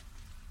 Mata,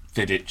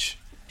 Vidic,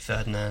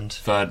 Ferdinand.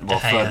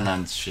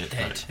 Ferdinand's shit.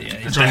 Dead,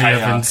 yeah.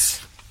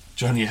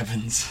 Johnny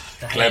Evans,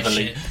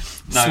 cleverly.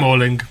 No,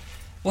 Smalling.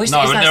 Well, it's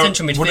that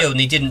central midfield, and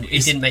he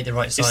didn't make the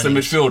right signings. It's the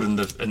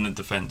midfield and the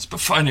defence. But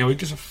finally, who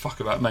gives a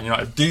fuck about Man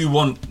United? Do you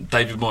want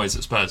David Moyes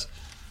at Spurs?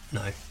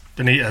 No.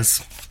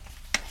 Benitez.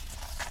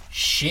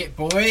 Shit,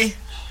 boy.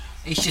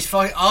 He's just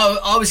fine.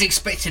 I was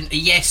expecting a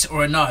yes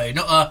or a no,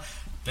 not a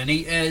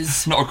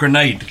Benitez. Not a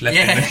grenade left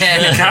in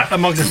there. Cat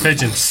amongst the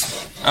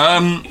pigeons.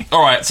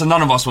 Alright, so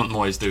none of us want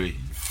Moyes, do we?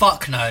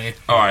 Fuck no.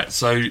 Alright,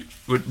 so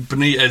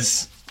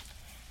Benitez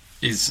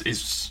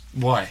is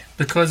why?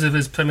 Because of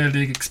his Premier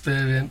League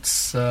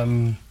experience, it's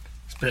a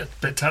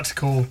bit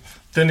tactical.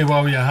 The only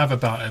worry I have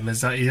about him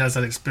is that he has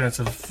that experience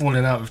of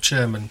falling out with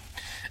chairman.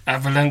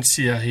 At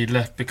Valencia, he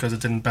left because it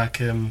didn't back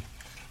him.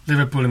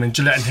 Liverpool, I mean,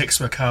 Gillette and Hicks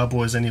were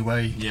Cowboys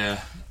anyway.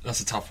 Yeah, that's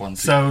a tough one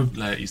to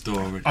lay at his door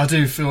already. I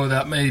do feel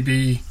that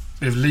maybe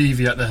with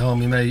Levy at the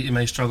helm, he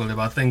may struggle there.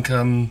 But I think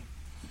this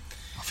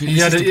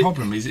is the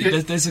problem.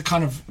 There's a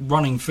kind of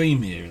running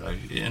theme here, though,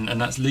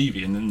 and that's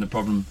Levy, and then the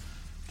problem.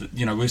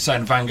 We're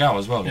saying Van Gaal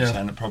as well. We're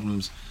saying the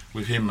problems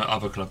with him at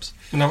other clubs.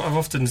 And I've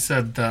often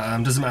said that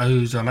it doesn't matter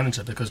who's our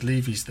manager because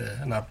Levy's there.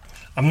 And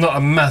I'm not a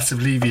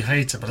massive Levy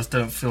hater, but I just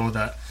don't feel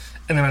that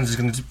any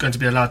manager is going to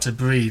be allowed to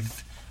breathe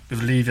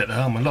with Levy at the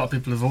helm. A lot of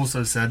people have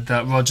also said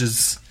that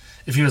Rodgers,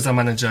 if he was our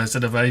manager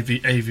instead of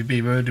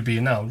AVB, where would he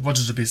be now?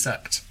 Rodgers would be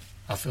sacked,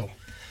 I feel.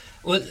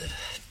 Well,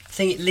 I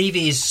think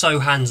Levy is so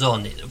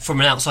hands-on. From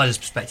an outsider's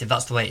perspective,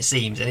 that's the way it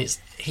seems. And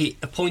he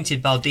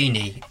appointed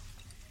Baldini.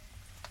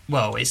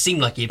 Well, it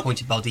seemed like he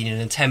appointed Baldini in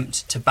an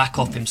attempt to back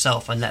off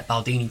himself and let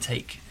Baldini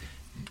take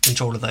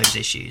control of those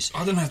issues.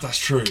 I don't know if that's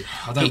true.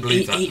 I don't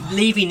believe that.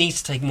 Levy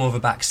needs to take more of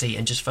a back seat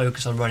and just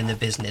focus on running the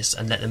business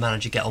and let the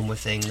manager get on with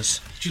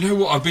things. Do you know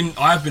what?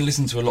 I have been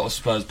listening to a lot of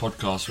Spurs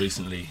podcasts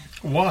recently.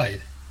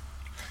 Why?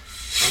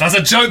 That's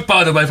a joke,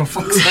 by the way, for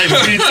fuck's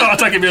sake. Start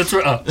attacking me on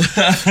Twitter.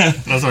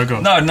 That's what I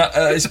got. No,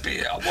 it's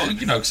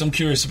because I'm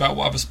curious about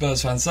what other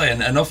Spurs fans say,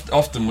 and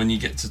often when you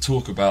get to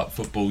talk about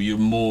football, you're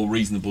more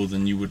reasonable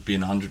than you would be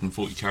in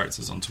 140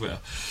 characters on Twitter.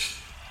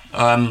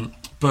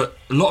 But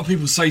a lot of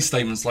people say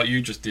statements like you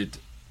just did,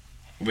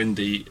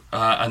 Windy,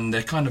 and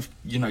they're kind of,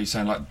 you're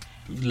saying like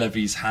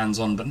Levy's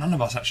hands-on, but none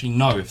of us actually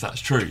know if that's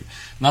true.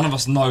 None of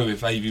us know if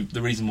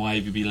the reason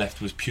why AVB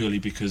left was purely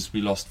because we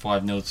lost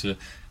 5-0 to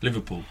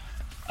Liverpool.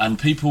 And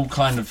people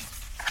kind of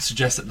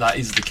suggest that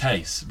is the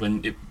case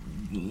when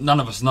none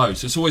of us know.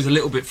 So it's always a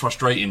little bit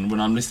frustrating when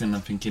I'm listening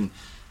and thinking,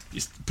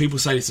 people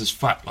say this as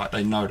fact like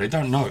they know. They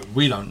don't know.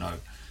 We don't know.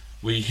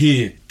 We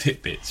hear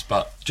tidbits,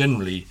 but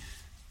generally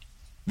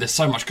there's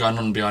so much going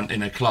on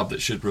in a club that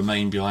should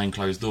remain behind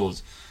closed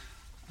doors.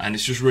 And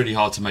it's just really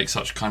hard to make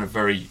such kind of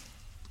very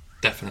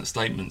definite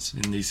statements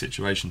in these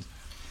situations.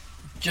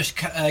 Just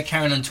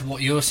carrying on to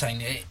what you're saying,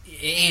 it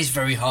is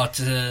very hard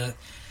to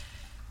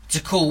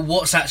call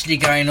what's actually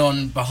going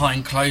on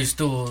behind closed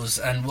doors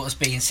and what's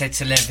being said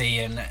to Levy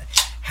and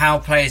how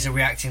players are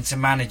reacting to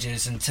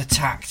managers and to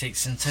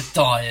tactics and to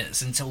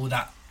diets and to all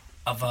that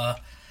other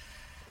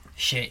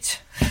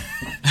shit.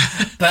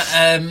 But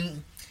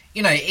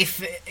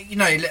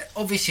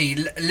obviously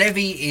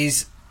Levy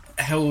is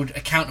held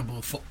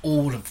accountable for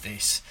all of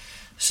this,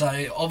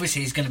 so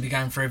obviously he's going to be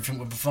going for everything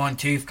with a fine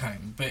tooth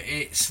comb. But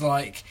it's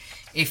like,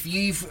 if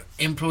you've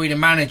employed a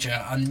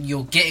manager and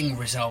you're getting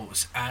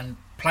results and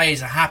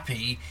players are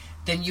happy,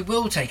 then you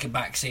will take a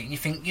back seat and you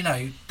think,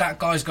 that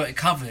guy's got it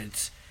covered.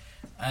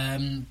 I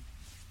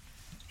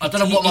don't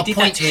know what my did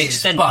point that to an is,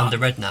 extent but under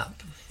Redknapp.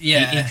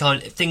 Yeah,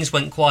 things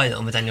went quiet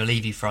on the Daniel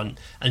Levy front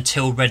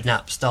until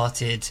Redknapp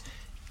started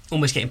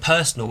almost getting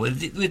personal with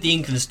the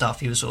England stuff.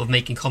 He was sort of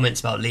making comments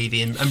about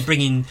Levy and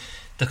bringing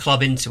the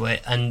club into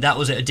it, and that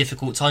was at a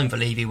difficult time for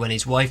Levy when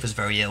his wife was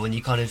very ill, and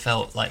you kind of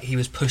felt like he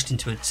was pushed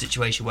into a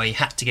situation where he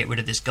had to get rid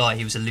of this guy.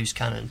 He was a loose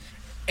cannon.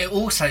 It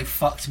also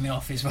fucked me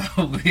off as well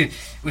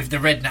with the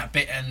Redknapp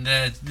bit and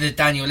the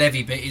Daniel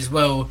Levy bit as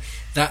well,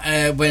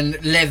 that when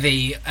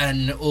Levy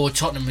or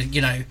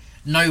Tottenham,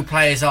 no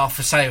players are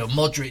for sale,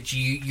 Modric,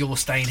 you're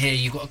staying here,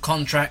 you've got a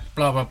contract,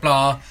 blah blah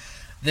blah,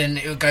 then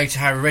it would go to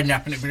Harry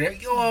Redknapp and it would be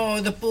like,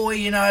 oh, the boy,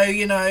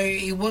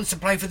 he wants to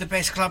play for the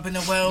best club in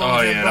the world.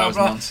 Oh, yeah, blah, that was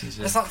blah. nonsense.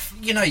 Yeah. It's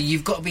like,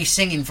 you've got to be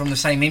singing from the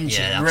same hymn sheet,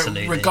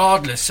 absolutely.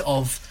 regardless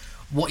of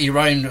what your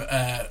own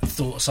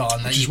thoughts are,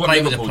 and that you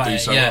play with a player.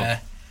 So well.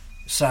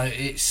 So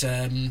it's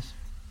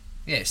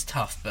it's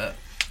tough,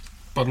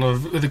 but no,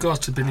 with regards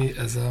to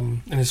Benitez,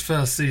 in his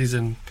first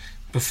season,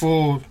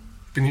 before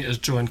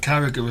Benitez joined,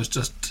 Carragher was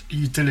just a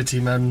utility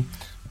man.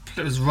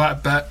 It was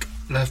right back,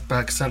 left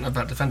back, centre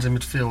back, defensive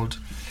midfield.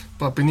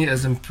 But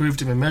Benitez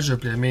improved him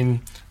immeasurably. I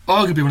mean,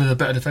 arguably one of the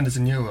better defenders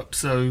in Europe.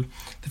 So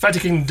the fact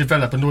he can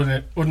develop an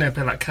ordinary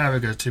player like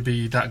Carragher to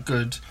be that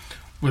good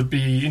would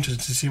be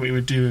interesting to see what he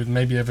would do with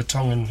maybe a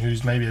Vertonghen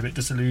who's maybe a bit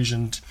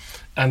disillusioned.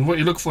 And what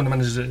you look for in the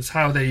managers is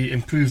how they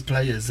improve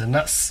players, and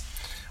that's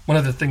one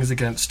of the things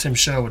against Tim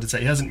Sherwood, is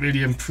that he hasn't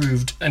really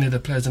improved any of the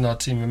players in our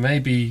team, and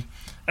maybe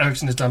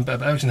Eriksen has done better,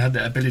 but Eriksen had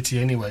that ability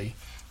anyway.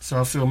 So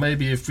I feel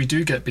maybe if we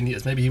do get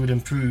Benitez, maybe he would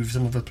improve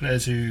some of the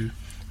players who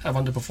have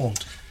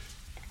underperformed.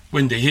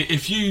 Windy,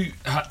 if you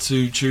had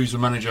to choose a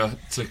manager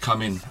to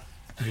come in,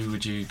 who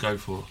would you go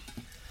for?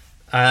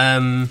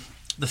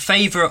 The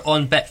favourite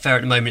on Betfair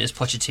at the moment is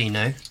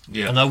Pochettino,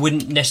 and I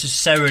wouldn't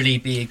necessarily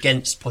be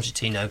against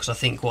Pochettino because I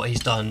think what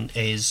he's done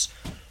is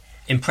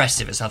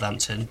impressive at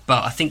Southampton,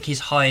 but I think his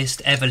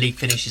highest ever league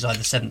finish is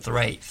either 7th or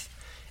 8th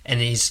in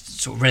his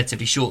sort of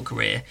relatively short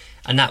career,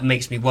 and that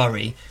makes me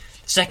worry.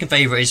 The second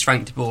favourite is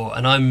Frank de Boer,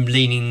 and I'm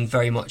leaning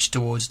very much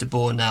towards de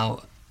Boer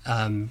now.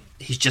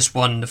 He's just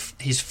won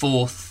his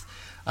 4th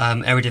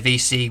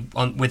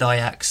Eredivisie with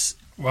Ajax.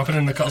 What happened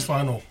in the cup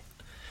final?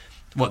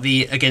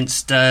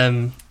 Against...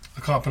 I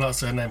can't pronounce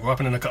their name. What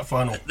happened in the cup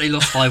final? They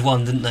lost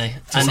 5-1, didn't they?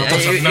 And it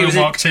was a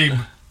no-mark team.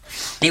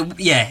 But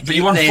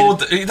you won 4.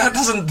 That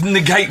doesn't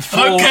negate 4.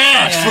 Okay.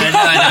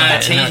 No,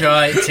 T's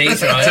right.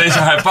 Team's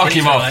right. Fuck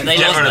him off.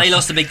 They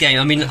lost a big game.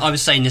 I mean, I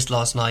was saying this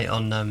last night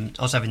on.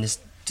 I was having this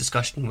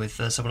discussion with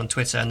someone on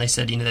Twitter, and they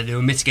said there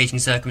were mitigating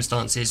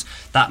circumstances.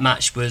 That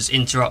match was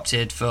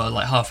interrupted for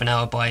like half an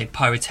hour by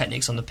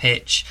pyrotechnics on the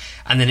pitch,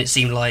 and then it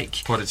seemed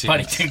like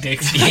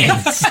Pyrotechnics.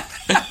 Yes.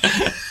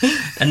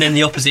 And then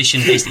the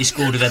opposition basically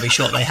scored with every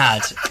shot they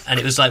had, and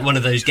it was like one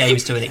of those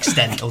games to an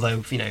extent, although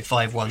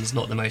 5-1 is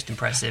not the most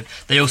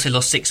impressive. They also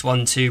lost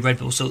 6-1 to Red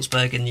Bull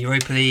Salzburg in the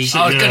Europa League.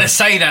 I was going to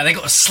say that they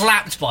got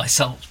slapped by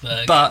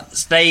Salzburg,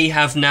 but they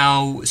have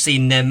now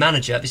seen their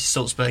manager, this is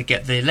Salzburg,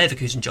 get the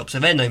Leverkusen job, so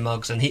they're no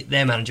mugs, and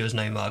their manager was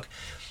no mug.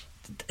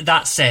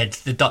 That said,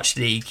 the Dutch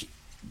league,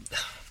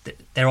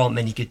 there aren't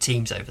many good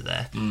teams over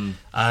there.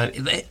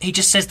 He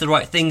just says the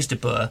right things, de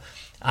Boer,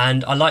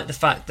 and I like the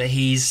fact that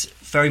he's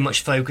very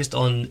much focused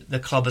on the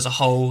club as a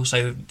whole,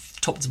 so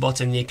top to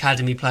bottom the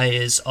academy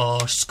players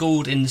are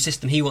schooled in the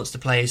system he wants to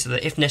play, so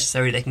that if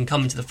necessary they can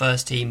come into the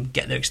first team,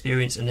 get their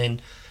experience, and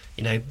then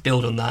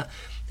build on that.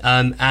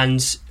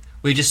 And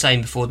we were just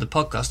saying before the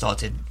podcast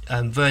started,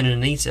 Vernon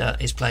Anita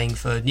is playing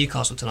for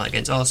Newcastle tonight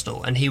against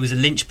Arsenal, and he was a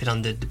linchpin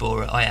under de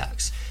Boer at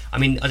Ajax. I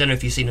mean, I don't know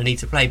if you've seen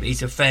Anita play, but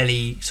he's a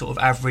fairly sort of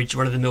average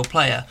run-of-the-mill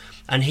player,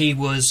 and he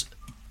was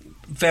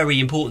very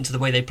important to the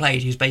way they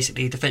played. He was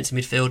basically a defensive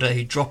midfielder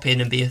who'd drop in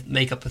and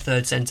make up a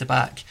third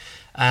centre-back,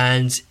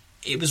 and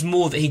it was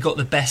more that he got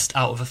the best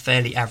out of a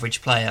fairly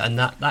average player, and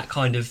that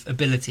kind of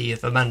ability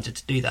of a manager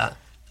to do that,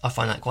 I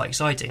find that quite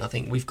exciting. I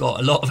think we've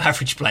got a lot of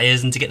average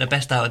players, and to get the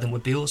best out of them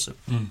would be awesome.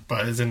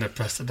 But it's in the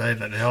press today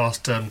that they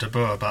asked de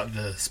Boer about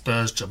the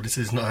Spurs job, but he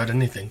says he's not heard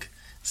anything.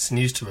 It's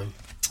news to him.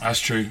 That's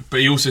true,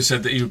 but he also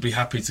said that he would be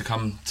happy to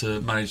come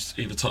to manage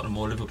either Tottenham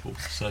or Liverpool.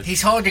 So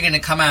he's hardly going to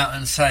come out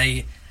and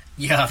say,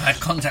 yeah, I've had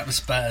contact with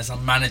Spurs,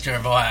 I'm manager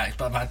of Ajax,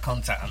 but I've had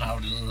contact and I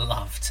would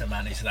love to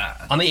manage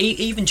that. I mean,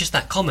 even just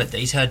that comment that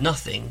he's heard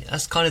nothing,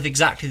 that's kind of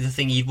exactly the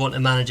thing you'd want a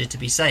manager to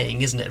be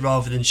saying, isn't it?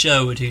 Rather than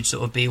Sherwood, who'd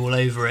sort of be all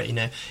over it,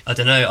 I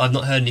don't know, I've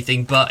not heard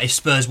anything, but if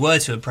Spurs were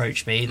to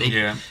approach me,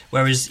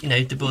 whereas,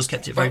 de Boer's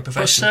kept it very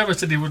professional. But Sherwood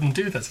said he wouldn't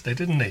do that today,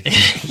 didn't he?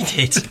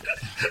 He did.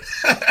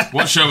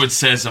 What Sherwood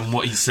says and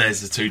what he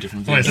says are two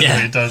different things. Well,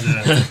 he does,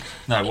 yeah.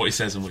 No, what he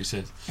says and what he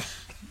says.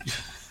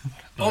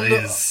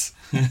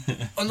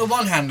 On the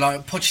one hand,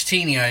 like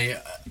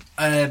Pochettino,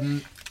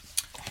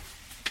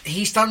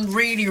 he's done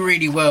really,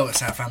 really well at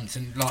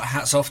Southampton. Like,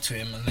 hats off to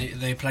him, and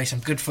they play some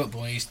good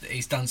football.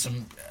 He's done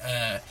some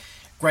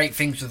great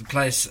things with the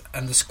players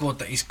and the squad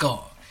that he's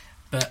got.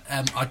 But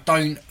I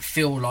don't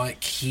feel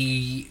like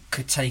he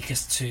could take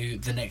us to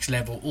the next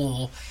level,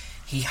 or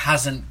he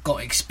hasn't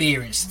got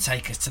experience to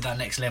take us to that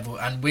next level.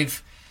 And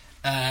with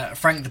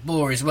Frank de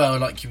Boer as well,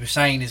 like you were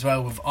saying as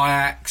well, with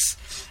Ajax,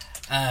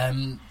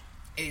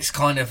 it's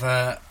kind of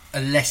a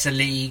lesser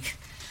league.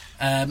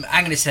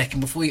 Hang on a second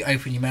before you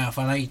open your mouth.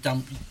 I know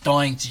you're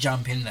dying to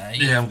jump in there.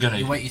 Yeah, I'm gonna.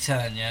 You wait your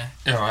turn, yeah.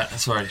 Yeah, all right.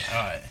 Sorry.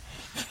 All right.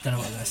 Don't know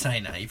what they're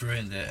saying now. You've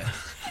ruined it.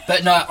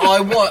 But no,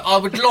 I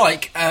would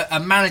like a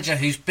manager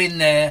who's been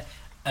there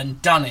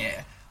and done it.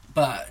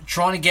 But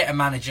trying to get a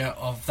manager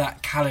of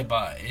that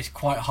calibre is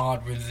quite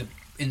hard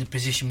in the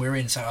position we're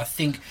in. So I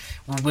think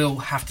we will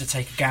have to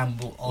take a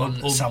gamble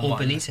on someone. Or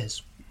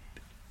Benitez.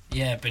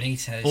 Yeah,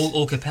 Benitez.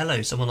 Or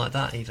Capello, someone like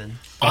that even.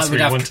 I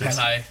would have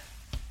Capello.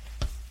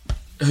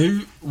 Who?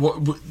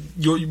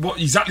 What?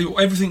 Exactly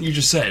everything you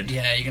just said.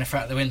 Yeah, you're going to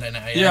throw it out the window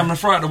now. Yeah, I'm going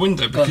to throw it out the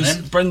window because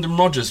Brendan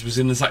Rodgers was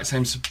in the exact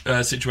same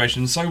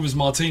situation, and so was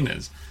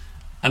Martinez.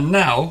 And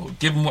now,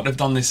 given what they've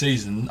done this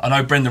season, I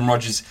know Brendan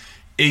Rodgers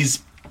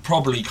is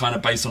probably kind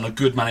of based on a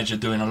good manager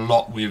doing a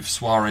lot with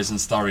Suarez and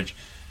Sturridge.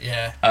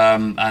 Yeah.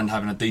 And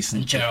having a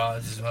decent... And Gerrard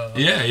as well.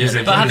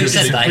 Yeah. But having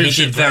said that, he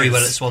did very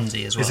well at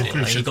Swansea as well.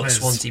 He got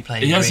Swansea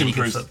playing really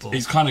good football.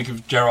 He's kind of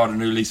given Gerrard a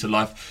new lease of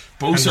life.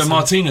 But also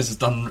Martinez has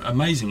done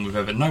amazing with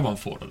Everton. No one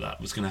thought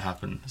that was going to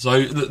happen.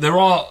 So there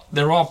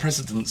are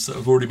precedents that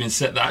have already been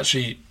set that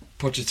actually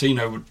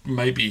Pochettino would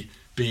maybe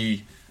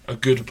be a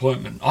good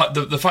appointment.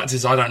 The fact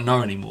is I don't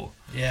know anymore.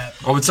 Yeah.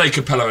 I would say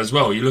Capello as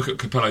well. You look at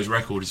Capello's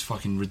record, it's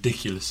fucking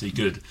ridiculously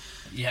good.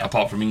 Yeah.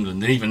 Apart from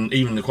England. And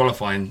even the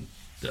qualifying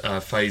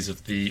phase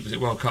of the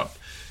World Cup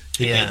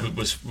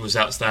was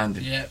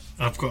outstanding. Yeah.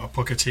 I've got a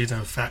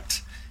Pochettino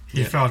fact.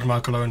 He fouled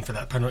Michael Owen for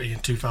that penalty in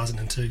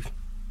 2002.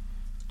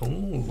 Oh,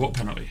 what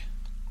penalty?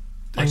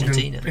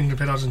 Argentina. England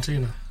played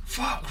Argentina.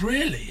 Fuck,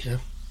 really? Yeah.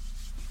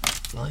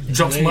 Blimey.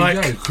 Drops Mike.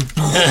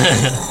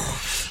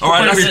 All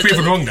right, let's be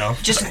proven wrong now.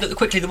 Just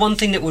quickly, the one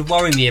thing that would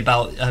worry me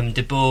about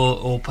De Boer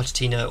or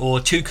Pochettino or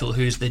Tuchel,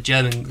 who's the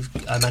German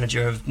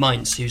manager of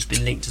Mainz, who's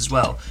been linked as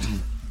well,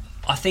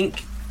 I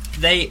think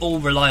they all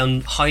rely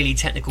on highly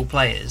technical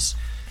players.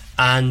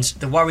 And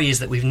the worry is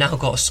that we've now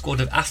got a squad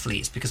of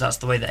athletes because that's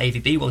the way that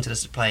AVB wanted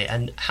us to play.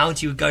 And how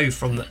do you go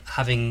from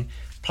having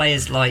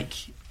players like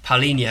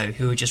Paulinho,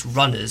 who are just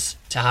runners,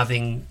 to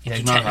having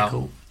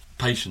technical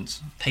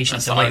patience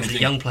and waiting for the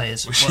young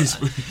players,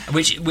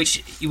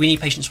 which we need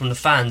patience from the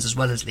fans as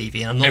well as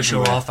Levy, and I'm not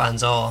sure our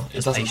fans are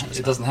as patient.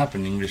 It doesn't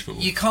happen in English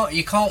football. You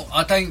can't.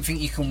 I don't think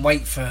you can't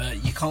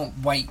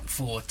wait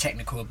for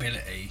technical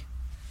ability.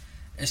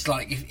 It's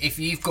like if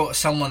you've got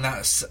someone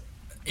that's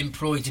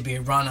employed to be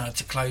a runner,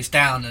 to close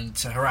down and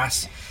to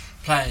harass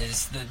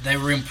players, that they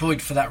were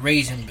employed for that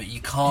reason. But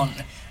you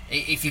can't.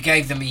 If you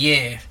gave them a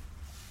year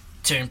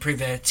to improve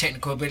their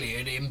technical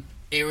ability,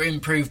 it will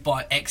improve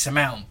by X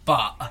amount.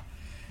 But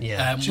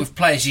with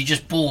players, you're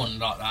just born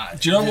like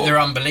that. Do you know what? They're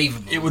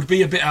unbelievable. It would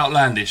be a bit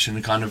outlandish and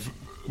a kind of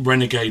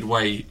renegade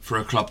way for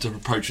a club to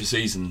approach a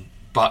season.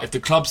 But if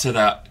the club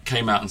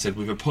came out and said,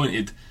 we've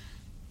appointed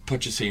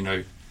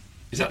Pochettino,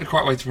 is that the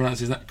correct way to pronounce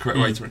it? Is that the correct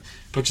way to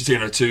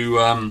Pochettino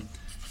to...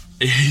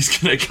 he's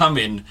going to come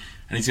in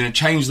and he's going to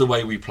change the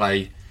way we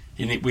play.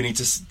 We need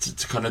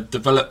to kind of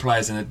develop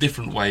players in a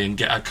different way and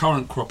get our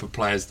current crop of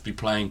players to be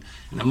playing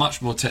in a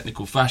much more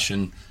technical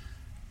fashion.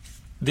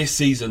 This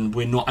season,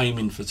 we're not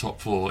aiming for top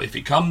 4. If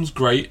it comes,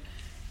 great.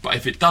 But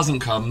if it doesn't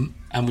come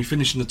and we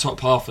finish in the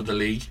top half of the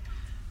league,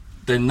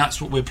 then that's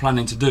what we're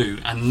planning to do.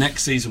 And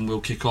next season, we'll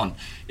kick on.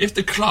 If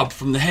the club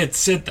from the head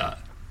said that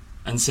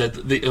and said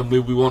that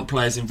we want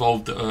players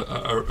involved that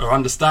are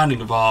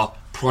understanding of our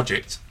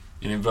project,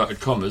 in inverted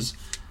commas,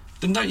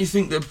 then don't you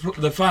think that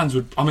the fans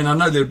would... I mean, I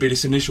know there would be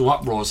this initial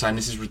uproar saying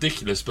this is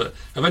ridiculous, but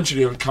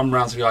eventually it would come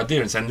round to the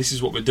idea and saying this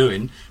is what we're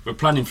doing. We're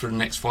planning for the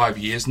next 5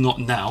 years, not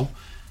now.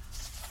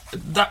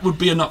 That would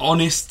be an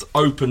honest,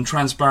 open,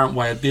 transparent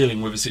way of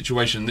dealing with a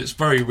situation that's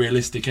very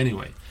realistic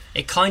anyway.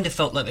 It kind of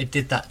felt like they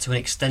did that to an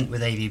extent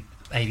with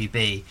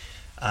AVB.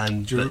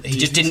 But he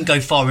just didn't go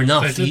far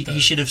enough. He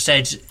should have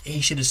said,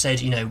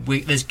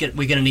 we're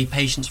going to need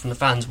patience from the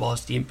fans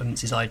whilst he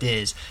implements his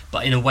ideas.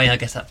 But in a way, I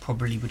guess that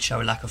probably would show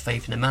a lack of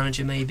faith in the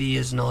manager, maybe,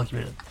 as an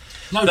argument.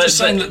 No, just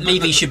saying that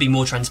Levy should be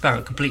more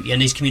transparent completely,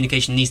 and his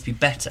communication needs to be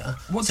better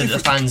so that the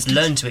fans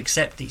learn to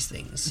accept these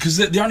things. Because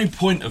the only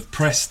point of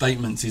press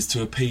statements is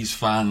to appease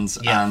fans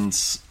and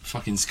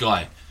fucking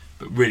Sky.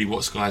 But really,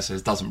 what Sky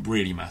says doesn't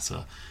really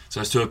matter.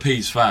 So it's to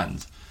appease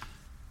fans.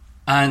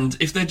 And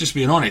if they're just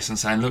being honest and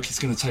saying, look, it's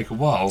going to take a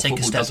while, take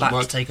a step back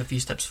work, to take a few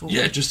steps forward.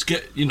 Yeah, just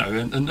get,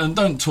 and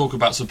don't talk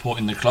about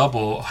supporting the club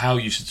or how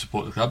you should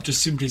support the club.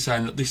 Just simply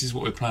saying, look, this is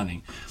what we're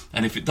planning.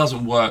 And if it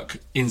doesn't work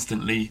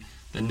instantly,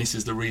 then this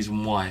is the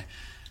reason why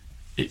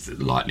it's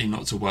likely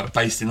not to work,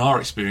 based in our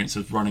experience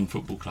of running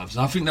football clubs.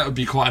 And I think that would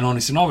be quite an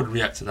honest, and I would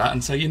react to that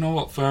and say, you know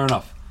what, fair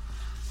enough.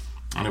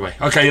 Anyway,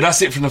 okay,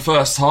 that's it from the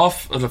first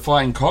half of the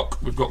Fighting Cock.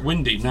 We've got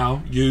Windy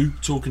now, you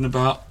talking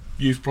about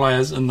youth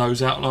players and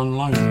those out on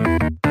loan.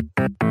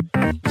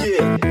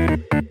 Yeah,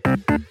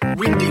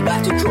 Windy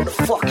back to drop the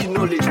fucking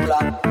knowledge,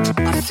 blood.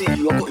 I see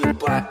you, I got your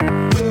back.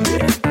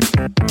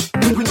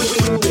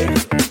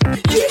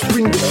 Yes,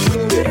 Windy.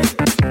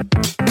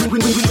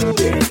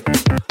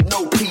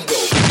 No pedo.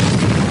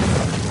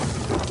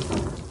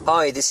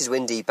 Hi, this is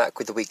Windy, back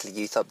with the weekly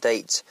youth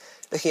update,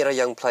 looking at our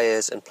young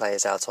players and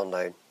players out on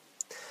loan.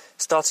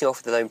 Starting off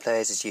with the loan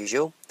players as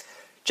usual,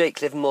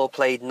 Jake Livermore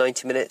played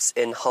 90 minutes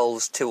in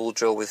Hull's 2-2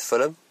 draw with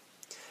Fulham.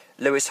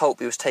 Lewis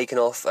Holtby was taken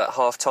off at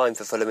half-time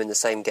for Fulham in the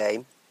same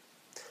game.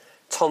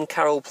 Tom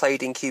Carroll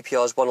played in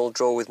QPR's 1-1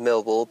 draw with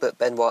Millwall, but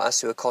Benoit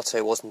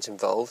Asuakoto wasn't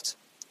involved.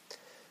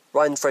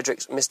 Ryan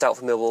Fredericks missed out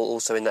for Millwall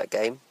also in that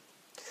game.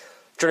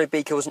 Johnny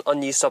Beaker was an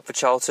unused sub for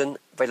Charlton.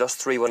 They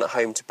lost 3-1 at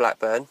home to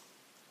Blackburn.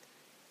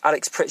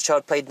 Alex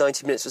Pritchard played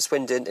 90 minutes for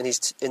Swindon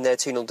in their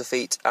 2-0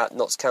 defeat at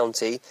Notts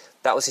County.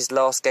 That was his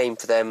last game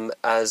for them,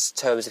 as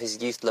terms of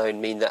his youth loan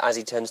mean that as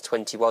he turns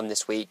 21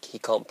 this week, he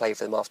can't play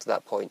for them after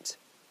that point.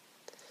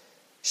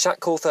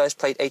 Shaq Caulthurst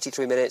played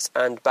 83 minutes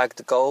and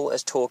bagged a goal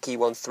as Torquay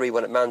won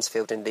 3-1 at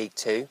Mansfield in League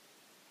 2.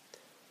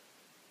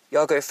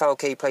 Iago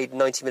Falque played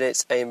 90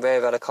 minutes in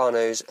Rayo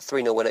Vallecano's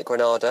 3-0 win at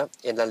Granada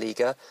in La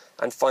Liga.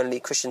 And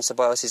finally, Christian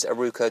Ceballos'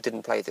 Aruca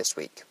didn't play this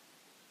week.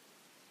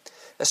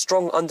 A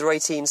strong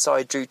under-18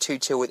 side drew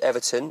 2-2 with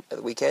Everton at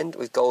the weekend,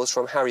 with goals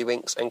from Harry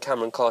Winks and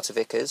Cameron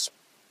Carter-Vickers.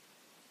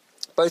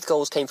 Both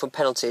goals came from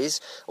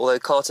penalties, although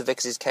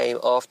Carter-Vickers' came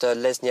after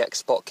Lesniak's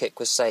spot kick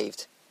was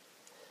saved.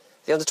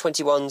 The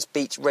under-21s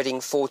beat Reading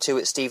 4-2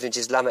 at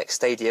Stevenage's Lamex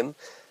Stadium,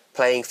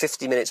 playing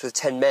 50 minutes with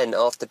 10 men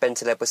after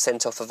Bentaleb was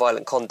sent off for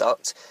violent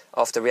conduct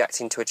after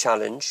reacting to a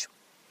challenge.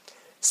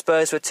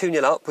 Spurs were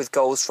 2-0 up with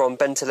goals from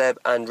Bentaleb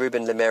and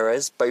Ruben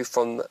Lemires, both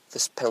from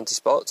the penalty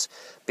spot,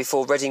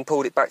 before Reading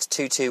pulled it back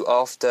to 2-2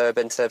 after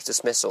Bentaleb's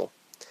dismissal.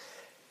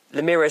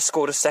 Lemires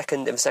scored a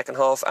second in the second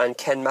half and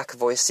Ken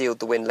McAvoy sealed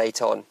the win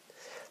late on.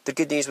 The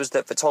good news was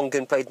that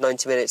Vertonghen played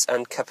 90 minutes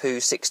and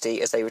Capoue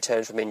 60 as they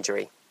returned from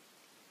injury.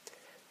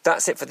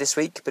 That's it for this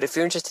week, but if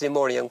you're interested in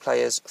more young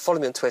players,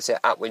 follow me on Twitter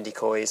at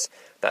WindyCoys.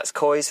 That's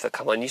Coys for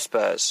Come On You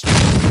Spurs.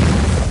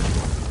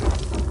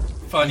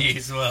 Funny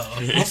as well.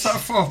 What's that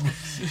from?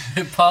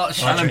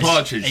 Alan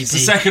Partridge. It's the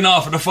second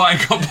half of the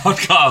Fighting Cock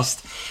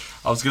podcast.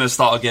 I was going to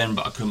start again,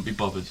 but I couldn't be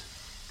bothered.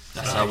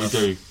 That's how we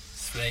do.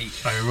 Sweet.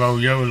 Hey, roll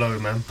YOLO,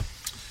 man.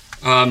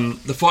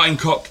 The Fighting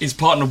Cock is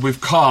partnered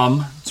with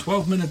Calm.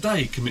 12 men a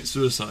day commit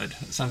suicide.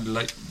 It sounded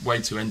like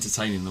way too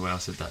entertaining the way I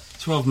said that.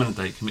 12 men a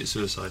day commit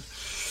suicide.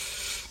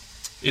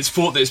 It's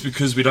thought that it's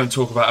because we don't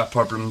talk about our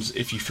problems.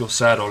 If you feel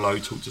sad or low,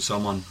 talk to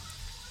someone.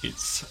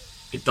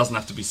 It doesn't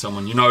have to be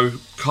someone you know.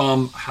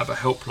 Calm have a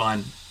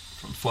helpline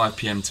from 5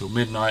 p.m. till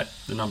midnight.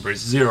 The number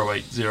is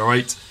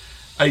 0808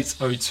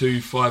 802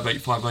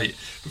 5858.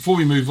 Before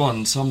we move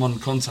on, someone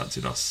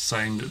contacted us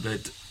saying that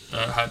they'd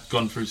had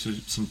gone through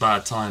some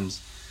bad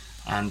times,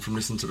 and from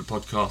listening to the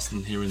podcast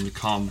and hearing the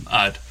Calm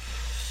ad,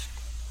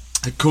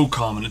 had called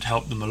Calm and it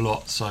helped them a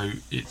lot. So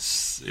it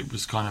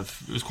was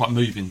quite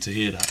moving to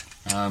hear that.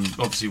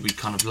 Obviously we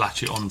kind of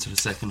latch it on to the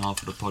second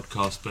half of the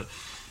podcast, but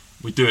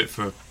we do it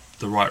for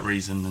the right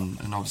reason,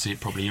 and obviously it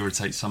probably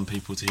irritates some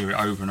people to hear it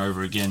over and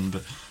over again,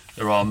 but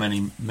there are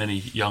many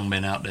young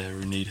men out there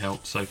who need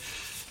help. So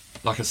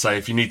like I say,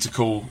 if you need to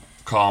call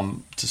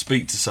Calm to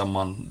speak to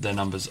someone, their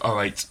number's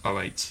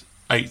 0808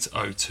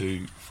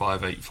 802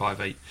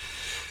 5858.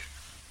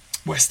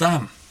 West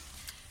Ham,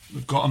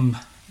 we've got them.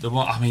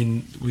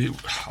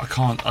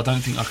 I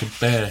don't think I could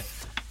bear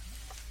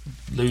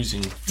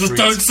losing. Just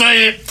don't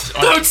say it.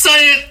 Don't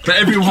say it. But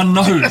everyone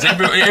knows.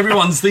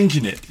 Everyone's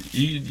thinking it.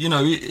 You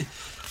know,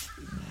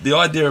 the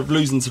idea of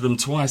losing to them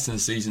twice in a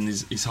season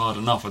is hard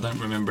enough. I don't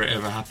remember it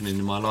ever happening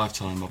in my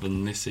lifetime other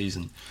than this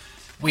season.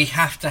 We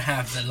have to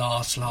have the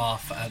last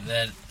laugh at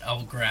the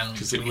old ground.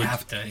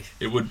 Have to.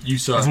 It would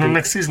usurp. Isn't it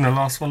next season the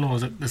last one, or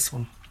is it this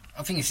one?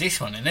 I think it's this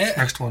one, isn't it?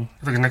 Next one.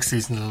 I think next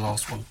season is the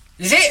last one.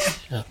 Is it?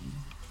 Yeah.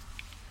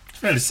 It's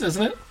fairly,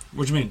 isn't it?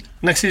 What do you mean?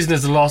 Next season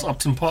is the last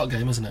Upton Park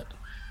game, isn't it?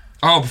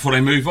 Oh, before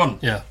they move on?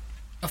 Yeah.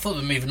 I thought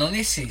they were moving on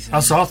this season.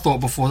 That's what I thought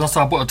before. That's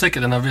how I bought a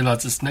ticket, then I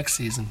realised it's next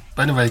season.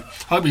 But anyway,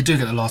 I hope we do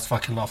get the last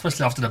fucking laugh,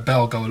 especially after the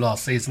Bell goal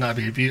last season.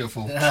 That'd be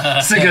beautiful.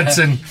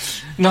 Sigurdsson,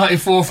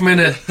 94th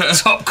minute,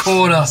 top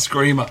corner.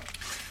 Screamer.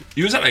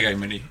 You was at that game,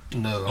 Minnie?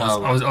 No.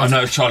 I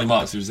know Charlie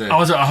Marks who was there. I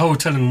was at a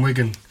hotel in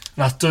Wigan,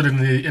 and I stood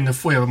in the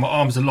foyer with my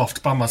arms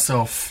aloft by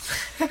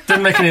myself.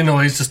 Didn't make any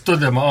noise, just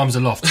stood there, my arms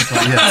aloft.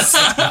 Like, yes.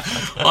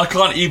 I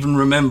can't even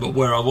remember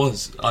where I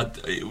was.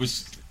 It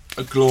was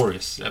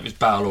glorious. It was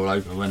Bale all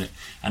over, wasn't it?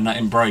 And that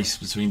embrace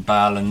between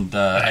Bale and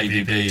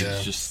ABB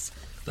was just...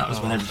 That was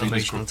when everything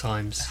was... Emotional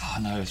times. Oh,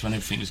 no, it was when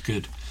everything was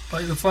good.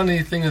 But the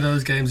funny thing of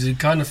those games is you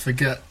kind of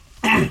forget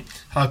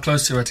how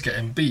close they were to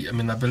getting beat. I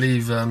mean, I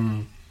believe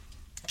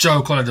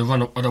Joe Collett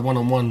had a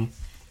one-on-one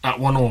at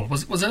 1-1.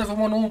 Was it ever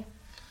 1-1?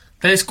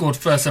 They scored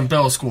first and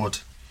Bell scored.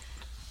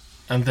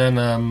 And then...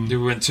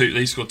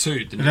 They scored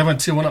two, didn't they? They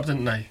went 2-1 up,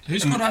 didn't they? Who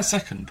scored that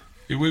second?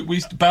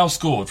 Bale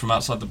scored from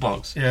outside the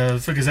box. Yeah, the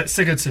figures that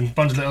Sigurdsson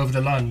bundled it over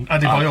the line.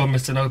 Adebayor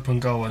missed an open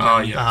goal. And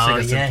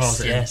Sigurdsson passed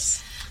it in.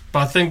 But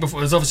I think before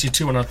it was obviously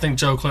 2-1. I think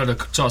Joe Collett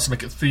had a chance to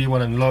make it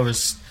 3-1, and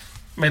Loris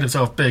made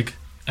himself big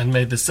and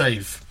made the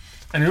save.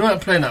 And he weren't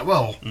playing that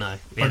well. No.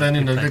 But then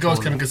the goals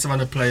came against some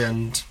underplay,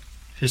 and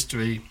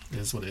history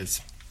is what it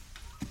is.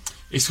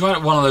 It's kind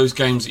of one of those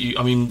games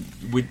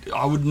that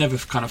I would never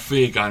kind of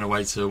fear going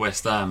away to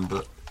West Ham,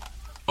 but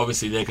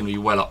obviously they're going to be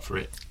well up for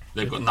it.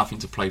 they've got nothing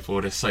to play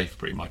for. They're safe,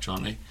 pretty much,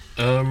 aren't they?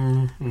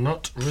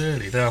 Not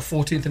really. They are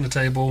 14th in the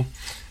table,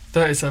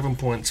 37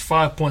 points,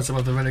 5 points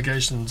above the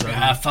relegation zone.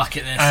 Fuck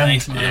it, they're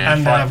safe, man. Yeah,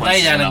 And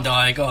Lay down and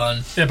die, go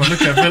on. yeah, but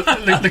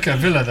look at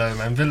Villa though,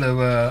 man. Villa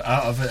were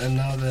out of it, and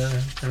now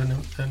they're in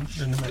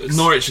the mix.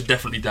 Norwich are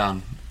definitely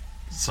down.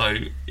 So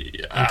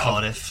And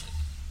Cardiff.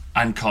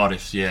 and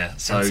Cardiff, yeah.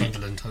 So And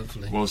Sunderland,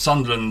 hopefully. well,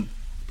 Sunderland,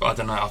 I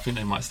don't know. I think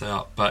they might stay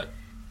up, but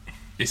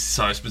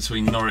it's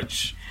between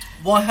Norwich.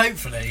 Why,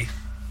 hopefully?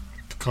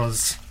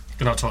 Because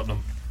they're not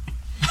Tottenham.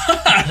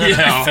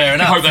 Yeah, Fair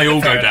enough. I hope they all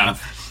Fair go down.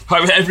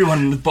 Hope everyone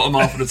in the bottom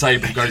half of the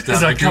table goes down.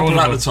 Exactly, A couple all of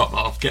out them. the top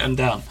half, get them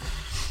down.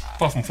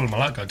 Apart from Fulham, I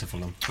like going to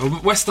Fulham.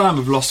 Well, West Ham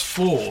have lost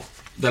 4.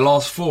 Their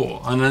last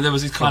 4, and then there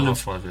was this kind of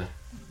 5, yeah.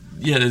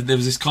 yeah. There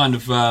was this kind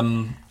of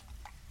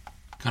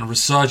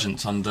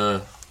resurgence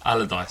under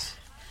Allardyce,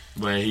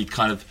 where he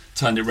kind of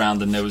turned it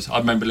round. And I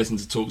remember listening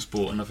to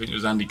TalkSport, and I think it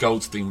was Andy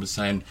Goldstein was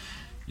saying,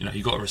 you know,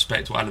 you got to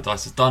respect what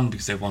Allardyce has done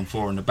because they've won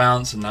 4 on the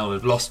bounce, and now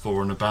they've lost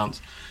 4 on the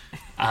bounce,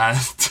 and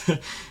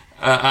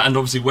and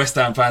obviously West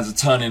Ham fans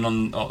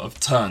have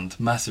turned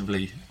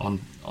massively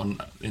on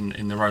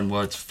in their own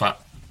words.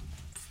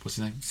 What's his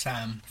name?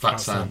 Sam. Fat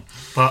Sam.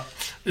 But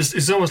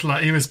it's almost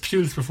like he was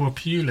Pulis before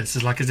Pulis.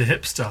 It's like he's a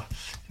hipster,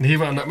 and he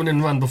ran that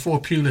winning run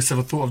before Pulis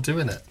ever thought of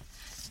doing it.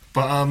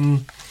 But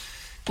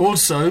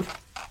also,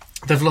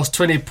 they've lost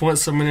 20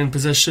 points on winning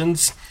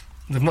positions.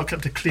 They've not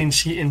kept a clean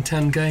sheet in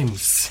 10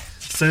 games.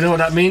 So you know what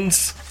that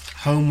means?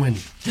 Home win.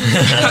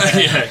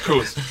 Yeah, of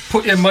course.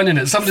 Put your money in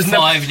it.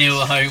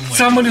 5-0 home win.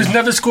 Someone who's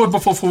never scored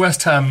before for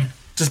West Ham,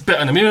 just bet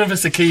on him. Even if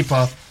it's a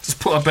keeper, just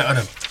put a bet on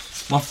him.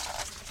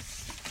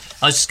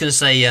 I was just going to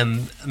say, I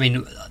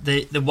mean,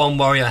 the one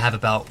worry I have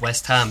about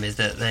West Ham is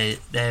that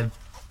their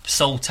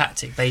sole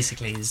tactic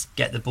basically is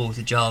get the ball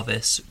to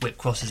Jarvis, whip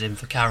crosses in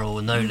for Carroll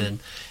and Nolan,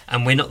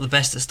 and we're not the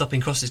best at stopping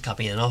crosses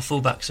coming in. Our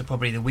fullbacks are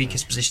probably the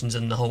weakest positions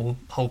in the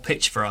whole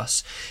pitch for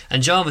us.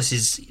 And Jarvis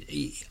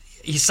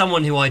he's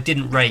someone who I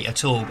didn't rate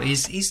at all, but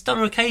he's done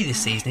okay this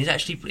season. He's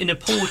actually, in a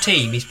poor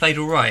team, he's played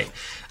all right.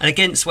 And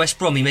against West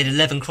Brom, he made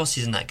 11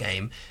 crosses in that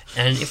game.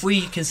 And if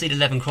we concede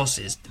 11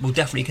 crosses, we'll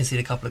definitely concede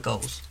a couple of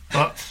goals.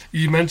 But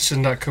you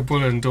mentioned that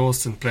Kabul and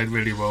Dawson played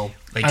really well.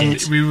 They and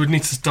did. we would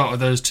need to start with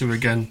those two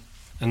again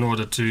in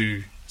order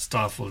to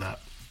stifle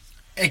that.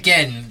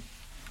 Again,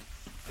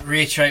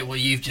 reiterate what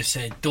you've just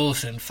said.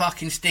 Dawson,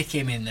 fucking stick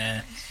him in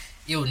there.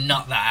 You'll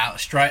nut that out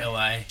straight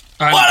away.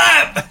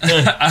 What up?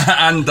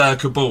 And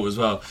Kabul as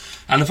well.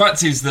 And the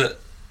fact is that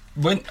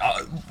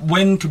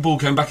when Kabul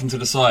came back into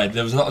the side,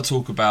 there was a lot of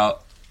talk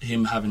about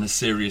him having a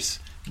serious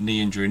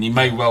knee injury, and he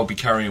may well be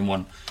carrying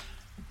one.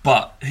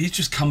 But he's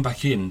just come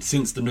back in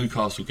since the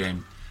Newcastle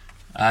game,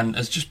 and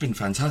has just been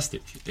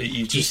fantastic. Do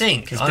you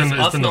think? It's I've been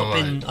not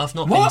alright.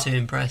 been What? too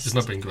impressed. It's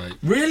not been great.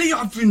 Really,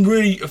 I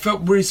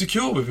felt really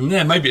secure with him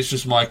there. Maybe it's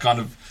just my kind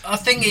of. I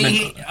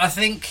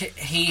think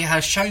he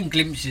has shown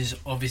glimpses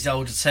of his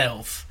older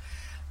self,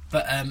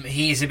 but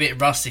he is a bit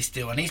rusty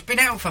still, and he's been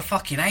out for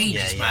fucking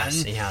ages, man.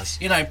 He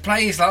has. You know,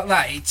 players like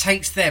that, it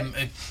takes them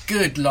a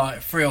good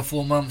 3 or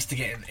 4 months to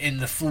get in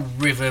the full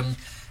rhythm,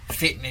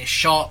 fitness,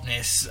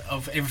 sharpness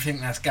of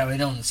everything that's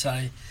going on.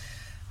 So,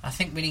 I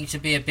think we need to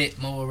be a bit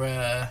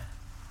more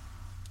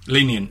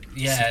lenient.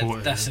 Yeah,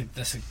 supportive,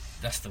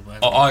 that's the word.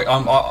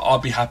 I'll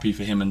be happy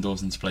for him and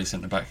Dawson to play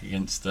centre back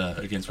against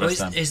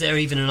West Ham. Is there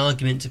even an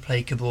argument to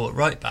play Kabul at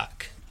right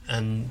back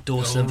and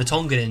Dawson and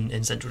Vertonghen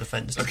in central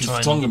defence? Because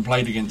Vertonghen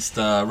played against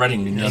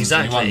Reading in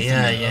exactly.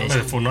 Yeah.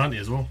 Played 490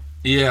 as well.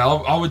 Yeah,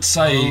 I would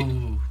say.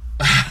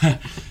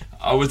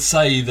 I would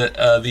say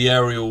that the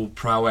aerial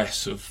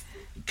prowess of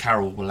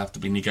Carroll will have to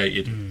be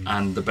negated,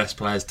 and the best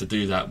players to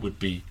do that would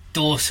be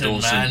Dawson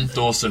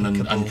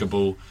and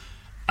Kabul.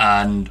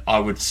 And I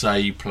would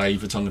say play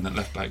Vertonghen at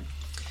left back.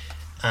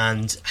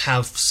 And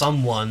have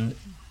someone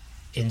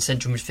in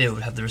central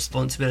midfield have the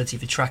responsibility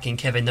for tracking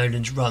Kevin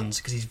Nolan's runs,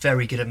 because he's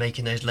very good at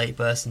making those late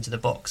bursts into the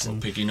box.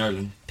 And Piggy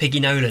Nolan,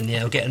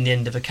 he'll get on the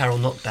end of a Carroll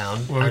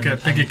knockdown. Well, we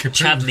get Piggy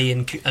Caputo. Chadley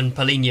and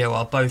Paulinho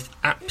are both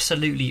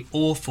absolutely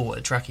awful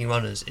at tracking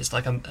runners. It's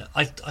like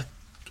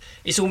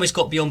it's almost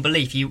got beyond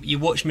belief. You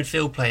watch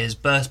midfield players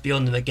burst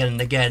beyond them again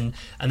and again,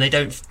 and they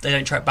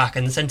don't track back,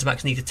 and the centre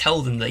backs need to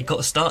tell them they've got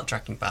to start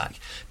tracking back.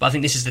 But I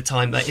think this is the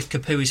time that if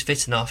Capu is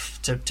fit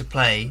enough to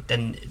play,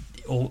 then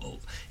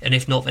and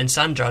if not, then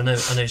Sandro. I know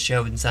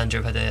Sherwood and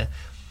Sandro have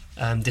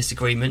had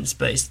disagreements,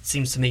 but it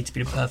seems to me to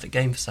be the perfect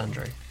game for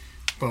Sandro.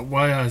 But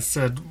why I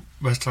said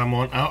West Ham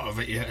aren't out of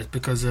it yet is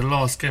because their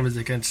last game is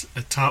against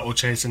a title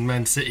chasing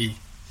Man City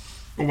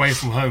away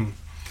from home.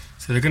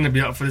 So they're going to be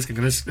up for this game.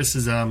 This is, this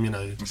is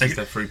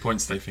their 3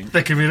 points. They think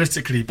they can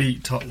realistically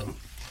beat Tottenham,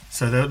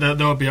 so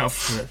they'll be up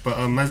for it. But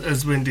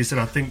as Wendy said,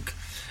 I think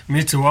we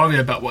need to worry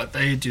about what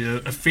they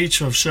do. A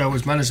feature of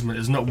Sherwood's management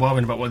is not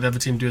worrying about what the other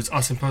team do. It's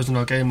us imposing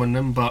our game on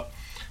them. But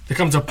there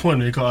comes a point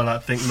where you've got to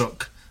think,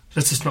 look,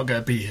 let's just not get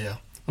a beat here.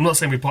 I'm not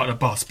saying we're part of the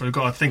bus, but we've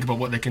got to think about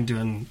what they can do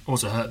and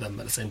also hurt them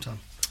at the same time.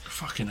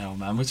 Fucking hell,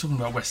 man! We're talking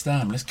about West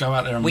Ham. Let's go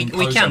out there and we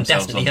can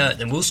definitely hurt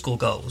them. We'll score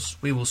goals.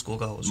 We will score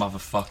goals.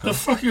 Motherfucker! The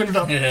fuck you into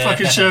that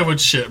fucking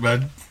Sherwood shit,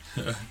 man?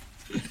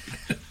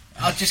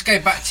 I'll just go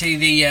back to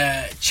the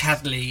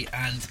Chadley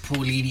and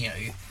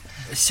Paulinho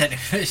centre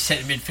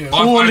midfield.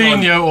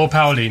 Paulinho or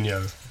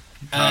Paulinho?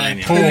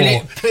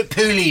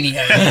 Paulinho,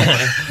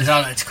 as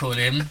I like to call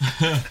him.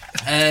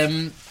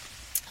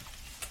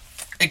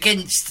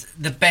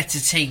 Against the better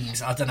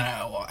teams, I don't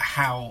know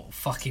how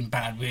fucking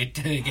bad we'd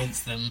do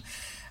against them.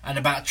 And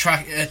about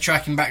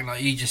tracking back,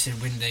 like you just said,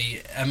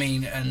 Windy. I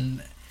mean,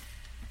 and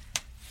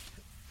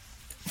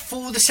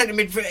for the centre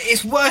midfield,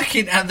 it's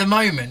working at the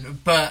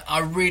moment, but I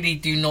really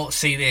do not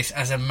see this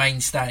as a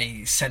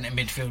mainstay centre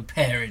midfield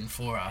pairing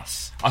for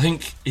us. I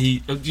think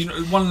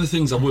one of the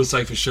things I will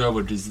say for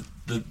Sherwood is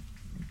that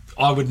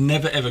I would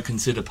never ever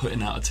consider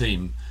putting out a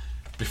team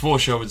before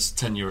Sherwood's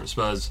tenure at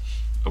Spurs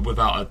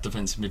without a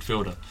defensive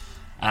midfielder.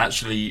 And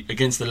actually,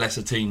 against the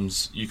lesser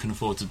teams, you can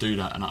afford to do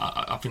that. And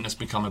I think that's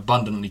become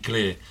abundantly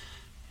clear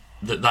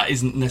that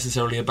isn't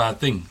necessarily a bad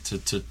thing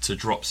to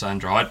drop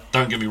Sandro.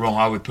 Don't get me wrong,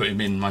 I would put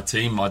him in my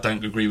team. I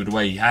don't agree with the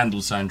way he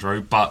handles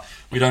Sandro, but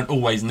we don't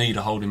always need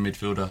a holding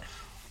midfielder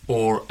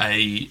or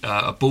a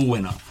ball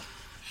winner.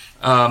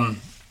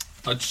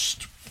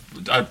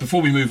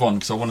 Before we move on,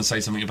 because I want to say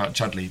something about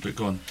Chadley, but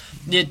go on.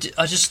 Yeah,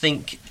 I just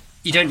think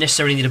you don't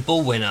necessarily need a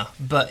ball winner,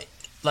 but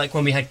like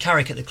when we had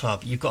Carrick at the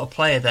club, you've got a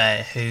player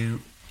there who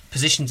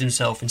positions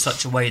himself in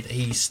such a way that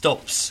he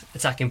stops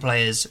attacking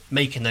players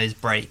making those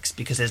breaks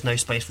because there's no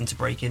space for them to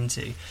break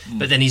into.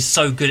 But then he's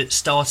so good at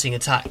starting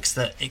attacks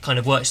that it kind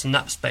of works from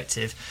that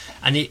perspective.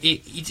 And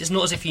it's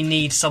not as if you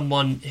need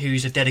someone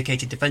who's a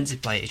dedicated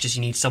defensive player. It's just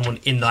you need someone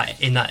in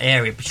that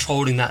area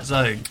patrolling that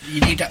zone.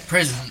 You need that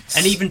presence.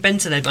 And even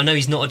Bentaleb, I know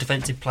he's not a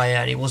defensive player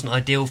and it wasn't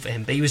ideal for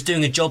him, but he was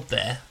doing a job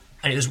there.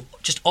 And it was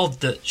just odd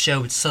that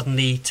Sherwood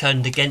suddenly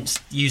turned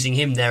against using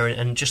him there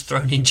and just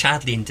thrown in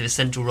Chadley into a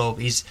central role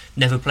he's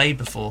never played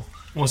before.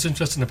 What's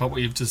interesting about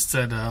what you've just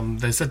said,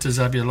 they said to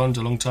Xabi Alonso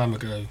a long time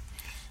ago,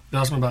 they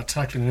asked him about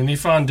tackling, and he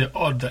found it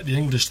odd that the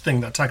English think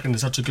that tackling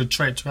is such a good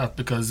trait to have,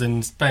 because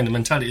in Spain the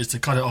mentality is to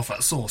cut it off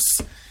at source.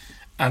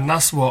 And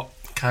that's what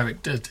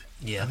Carrick did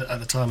at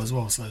the time as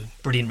well. So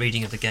brilliant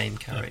reading of the game,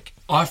 Carrick.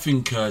 I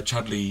think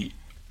Chadley,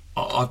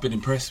 I've been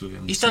impressed with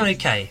him. He's done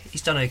okay.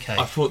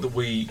 I thought that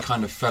we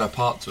kind of fell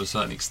apart to a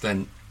certain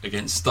extent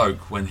against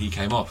Stoke when he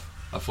came off.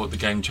 I thought the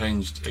game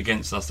changed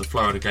against us. The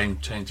flow of the game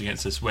changed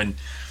against us when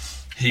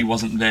he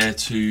wasn't there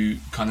to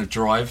kind of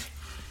drive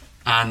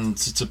and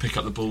to pick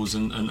up the balls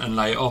and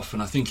lay it off.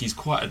 And I think he's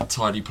quite a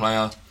tidy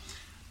player.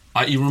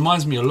 He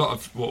reminds me a lot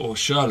of, or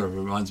Schürrle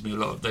reminds me a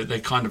lot of, they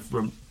kind of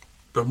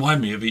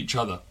remind me of each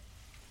other.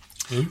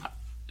 Who?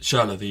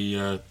 Schürrle,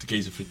 the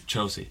geezer for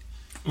Chelsea.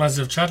 Reminds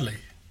you of Chadley?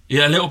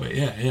 Yeah, a little bit.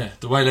 Yeah.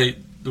 The way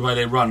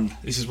they run.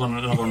 This is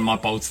another one of my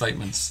bold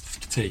statements.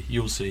 T,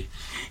 you'll see.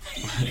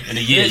 In a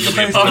year, you'll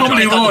be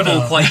probably got the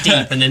ball quite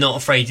deep, and they're not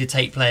afraid to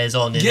take players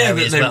on in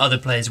areas where other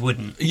players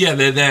wouldn't. Yeah,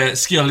 their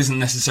skill isn't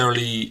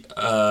necessarily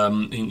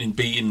in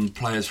beating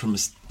players from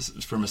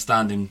a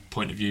standing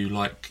point of view.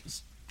 Like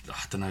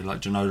I don't know,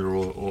 like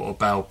Ginola or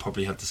Bale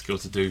probably had the skill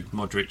to do.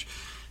 Modric.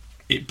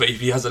 But if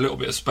he has a little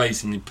bit of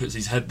space and he puts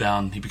his head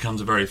down, he becomes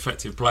a very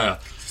effective player.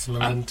 Some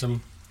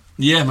momentum.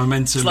 Yeah,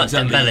 momentum. It's like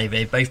exactly. Dembele,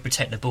 they both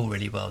protect the ball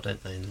really well,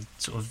 don't they? And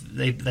sort of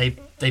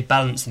they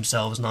balance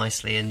themselves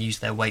nicely and use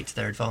their weight to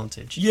their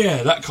advantage.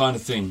 Yeah, that kind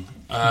of thing.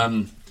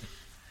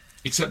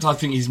 Except I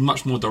think he's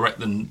much more direct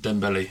than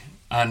Dembele,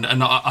 and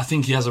I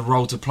think he has a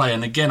role to play.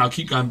 And again, I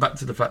keep going back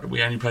to the fact that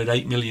we only paid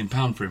 £8 million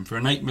for him. For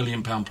an £8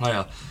 million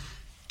player,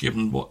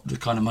 given what the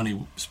kind of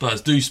money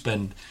Spurs do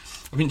spend,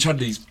 I think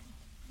Chadley's,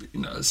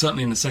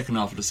 certainly in the second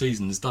half of the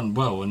season, has done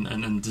well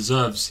and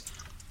deserves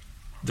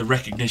the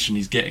recognition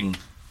he's getting.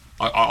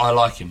 I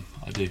like him,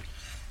 I do.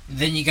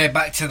 Then you go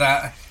back to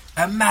that.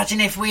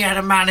 Imagine if we had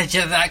a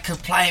manager that could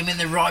play him in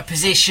the right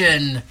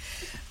position,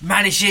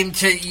 manage him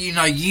to,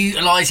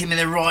 utilise him in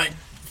the right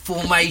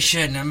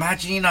formation.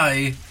 Imagine,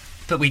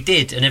 But we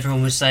did, and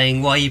everyone was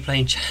saying, why are you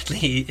playing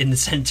Chadley in the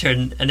centre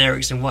and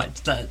Eriksen White?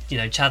 That,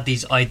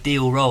 Chadley's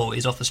ideal role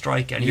is off a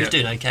striker, and he was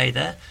doing okay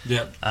there.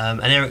 Yeah.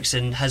 And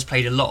Eriksen has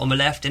played a lot on the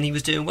left, and he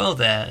was doing well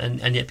there,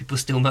 and yet people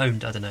still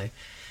moaned. I don't know.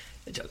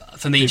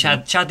 For me,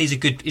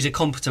 Chadley's a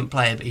competent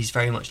player, but he's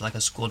very much like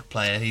a squad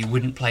player who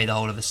wouldn't play the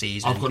whole of the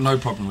season. I've got no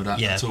problem with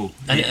that at all.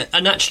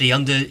 And actually,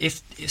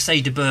 if say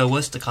De Boer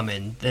was to come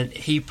in, then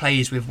he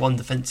plays with one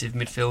defensive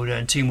midfielder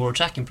and two more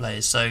attacking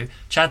players. So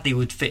Chadley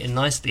would fit in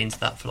nicely into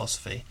that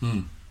philosophy.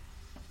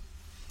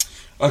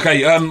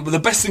 Okay,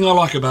 the best thing I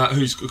like about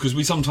because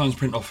we sometimes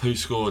print off who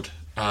scored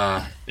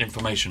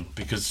information,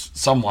 because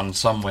someone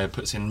somewhere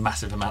puts in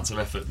massive amounts of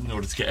effort in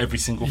order to get every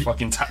single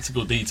fucking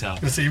tactical detail.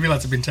 So you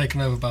realise they've been taken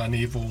over by an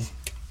evil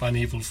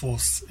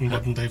force in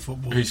modern day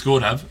football. Who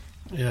scored have?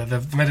 Yeah,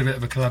 they've made a bit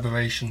of a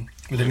collaboration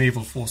with an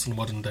evil force in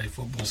modern day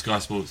football. Sky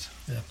Sports.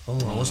 Yeah.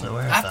 Oh, I wasn't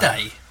aware of that.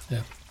 that.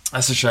 Yeah.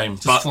 That's a shame.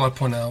 Just before I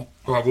point out.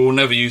 Right, we'll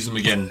never use them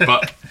again.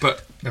 But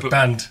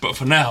banned. But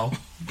for now,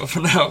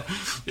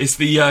 it's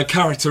the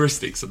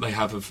characteristics that they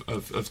have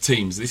of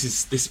teams.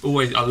 This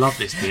always. I love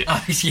this bit.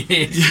 Oh, yeah,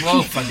 it's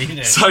well funny, isn't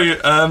it?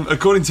 So,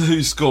 according to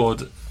who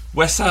scored,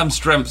 West Ham's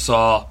strengths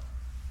are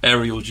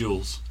aerial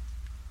duels.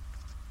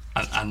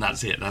 and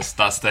that's it.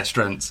 That's their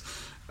strengths.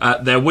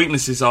 Their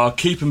weaknesses are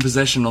keeping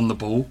possession on the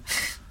ball,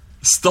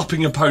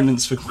 stopping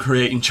opponents from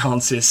creating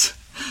chances,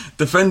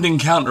 defending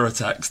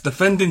counter-attacks,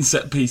 defending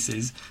set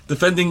pieces,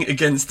 defending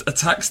against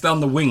attacks down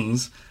the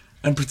wings,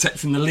 and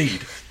protecting the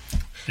lead.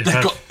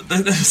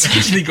 They've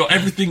essentially got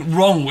everything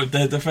wrong with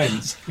their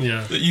defence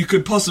that you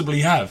could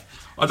possibly have.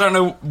 I don't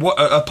know what,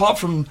 apart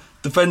from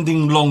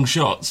defending long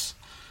shots,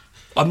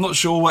 I'm not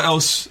sure what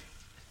else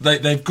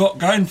they've got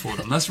going for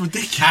them. That's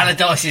ridiculous.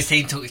 Allardyce's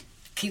team talks,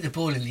 keep the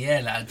ball in the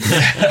air, lads.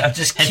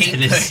 Just keep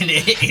putting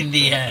it in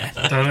the air.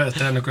 Don't let it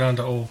stay on the ground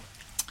at all.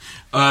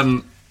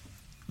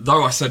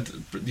 Though I said,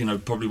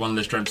 probably one of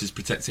their strengths is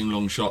protecting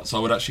long shots, I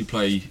would actually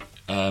play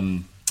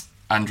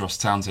Andros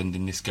Townsend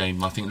in this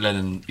game. I think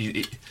Lennon.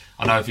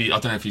 I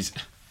don't know if he's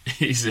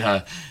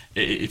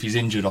if he's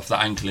injured off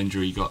that ankle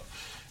injury he got.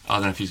 I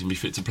don't know if he's going to be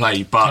fit to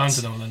play.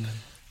 But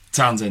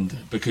Townsend,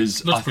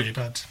 because looks pretty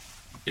bad.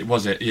 It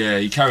was it. Yeah,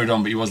 he carried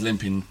on, but he was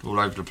limping all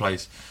over the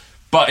place.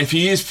 But if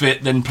he is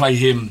fit, then play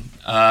him.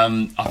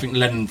 I think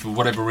Lennon, for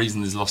whatever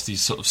reason, has lost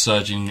his sort of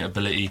surging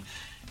ability.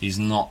 He's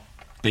not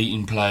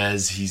beating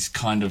players. He's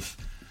kind of...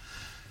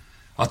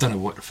 I don't know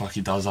what the fuck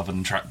he does other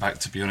than track back,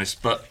 to be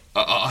honest. But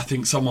I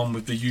think someone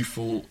with the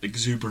youthful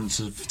exuberance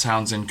of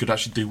Townsend could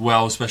actually do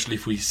well, especially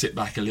if we sit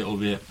back a little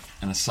bit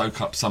and soak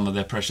up some of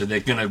their pressure.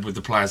 They're going to, with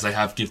the players they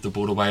have, give the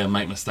ball away and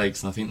make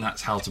mistakes. And I think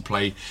that's how to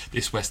play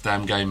this West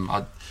Ham game.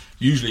 I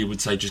usually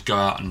would say just go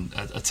out and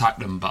attack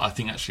them, but I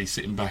think actually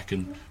sitting back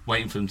and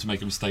waiting for them to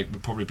make a mistake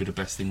would probably be the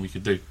best thing we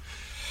could do.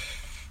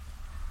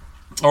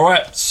 All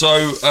right,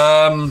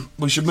 so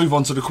we should move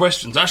on to the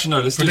questions. Actually,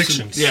 no, let's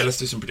predictions. Let's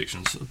do some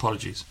predictions.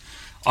 Apologies.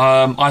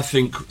 I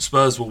think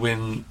Spurs will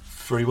win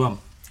 3-1.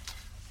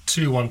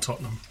 2-1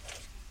 Tottenham.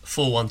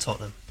 4-1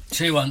 Tottenham.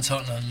 2-1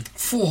 Tottenham.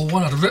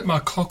 4-1. I'd rip my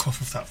cock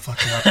off if that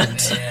fucking happened.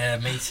 Yeah,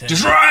 me too.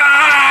 Just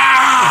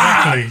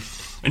Exactly.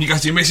 And you go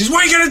to your missus,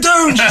 what are you going to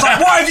do? And she's like,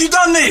 why have you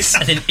done this? I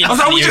was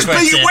like, we just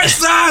beat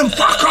West Ham.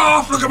 Fuck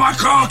off. Look at my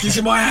cock. It's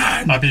in my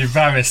hand. I'd be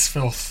Varys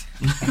filth.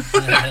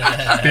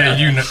 Be a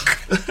eunuch.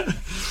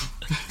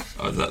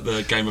 Is that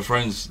the Game of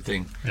Thrones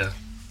thing? Yeah.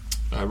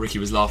 Ricky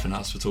was laughing at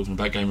us for talking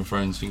about Game of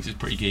Thrones. Thinks it's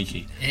pretty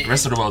geeky. The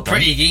rest of the world don't.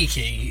 Pretty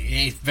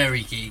geeky. It's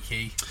very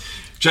geeky.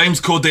 James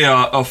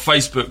Cordia of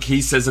Facebook,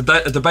 he says a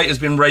debate has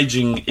been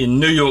raging in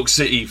New York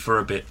City for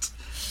a bit.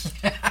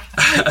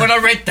 When I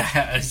read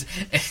that,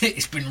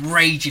 it's been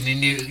raging in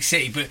New York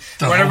City, but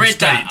when I read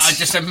that, I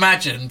just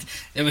imagined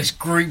there was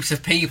groups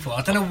of people.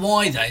 I don't know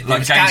why though.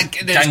 Like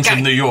gangs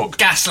in New York.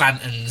 Gas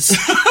lanterns.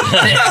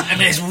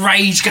 And there's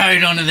rage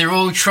going on and they're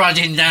all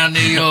trudging down New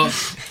York.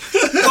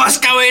 What's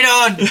going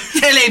on?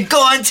 Tell him,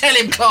 go on, tell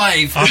him,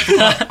 Clive.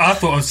 I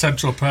thought of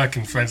Central Perk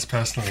and Friends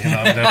personally,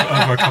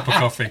 over a cup of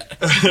coffee.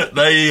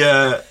 They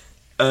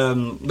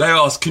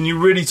ask, can you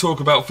really talk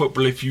about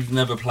football if you've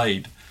never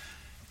played?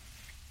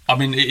 I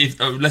mean,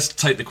 let's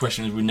take the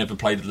question as we've never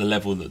played at the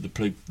level that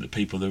the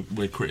people that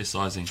we're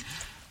criticising.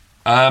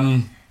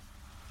 Not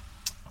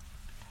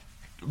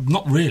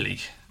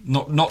really.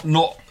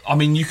 Not. I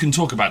mean, you can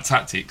talk about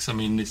tactics. I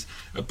mean,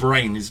 a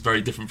brain is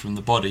very different from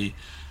the body.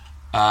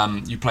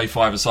 You play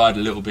five-a-side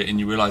a little bit and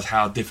you realise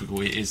how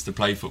difficult it is to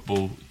play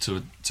football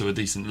to a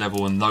decent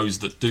level, and those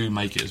that do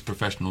make it as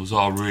professionals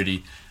are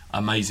really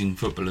amazing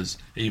footballers,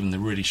 even the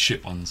really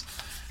shit ones.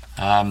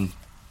 But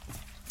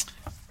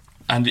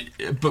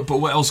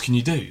what else can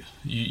you do?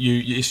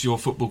 You it's your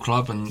football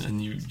club, and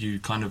you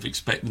kind of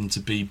expect them to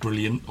be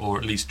brilliant or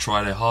at least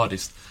try their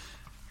hardest.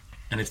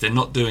 And if they're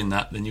not doing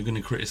that, then you're going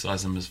to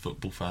criticise them as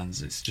football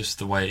fans. It's just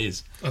the way it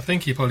is. I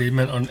think he probably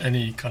meant on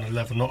any kind of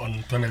level, not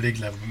on Premier League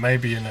level, but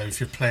maybe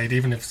if you played,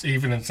 even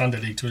in Sunday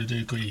League to a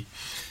degree,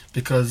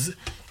 because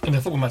in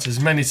a football match there's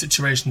many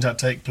situations that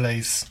take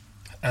place,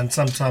 and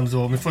sometimes,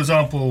 for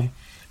example,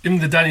 in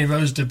the Danny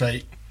Rose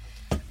debate,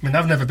 I mean,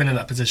 I've never been in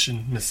that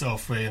position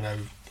myself where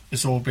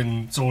it's all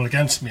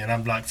against me, and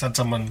I'm like, had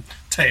someone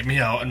take me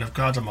out and have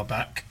guard on my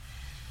back.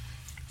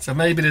 So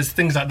maybe there's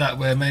things like that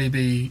where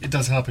maybe it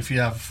does help if you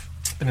have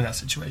been in that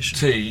situation.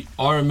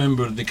 I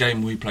remember the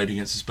game we played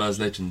against the Spurs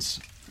Legends,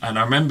 and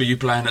I remember you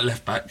playing at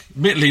left back.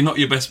 Admittedly, not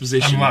your best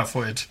position. I'm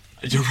right-footed.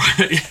 You're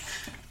right,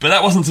 but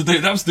that wasn't to do.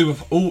 That was to do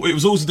with all. It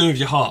was all to do with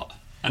your heart,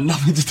 and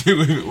nothing to do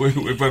with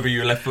whether you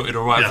were left-footed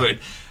or right-footed.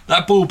 Yeah.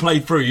 That ball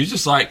played through. You're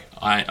just like,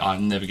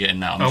 I'm never getting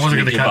that. I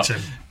wasn't going to catch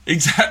him.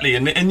 Exactly,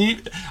 and you.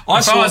 If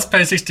I was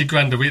paying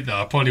 $60,000 a week,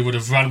 though, I probably would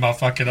have run my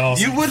fucking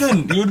arse. You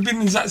wouldn't. You would have been in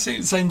the exact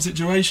same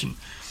situation.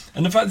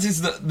 And the fact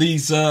is that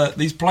these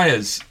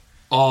players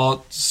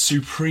are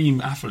supreme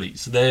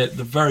athletes. They're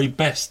the very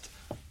best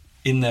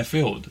in their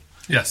field.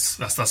 Yes,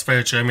 that's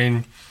very true. I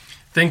mean,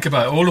 think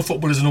about it. All the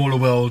footballers in all the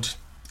world.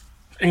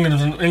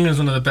 England's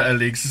one of the better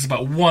leagues. It's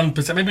about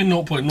 1%, maybe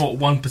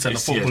 0.01%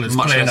 of footballers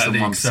play in that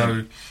league. 1%.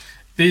 So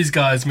these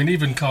guys, I mean,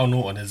 even Carl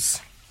Norton is,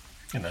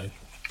 a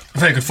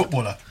very good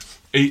footballer.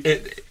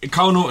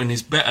 Carl Norton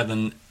is better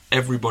than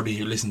everybody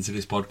who listens to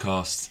this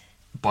podcast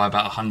by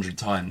about 100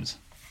 times.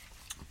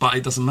 But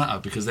it doesn't matter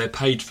because they're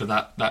paid for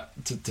that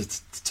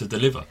to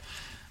deliver,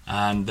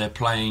 and they're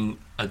playing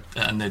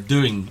and they're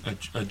doing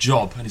a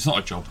job, and it's not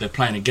a job, they're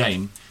playing a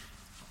game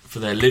for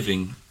their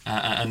living,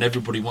 and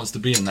everybody wants to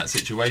be in that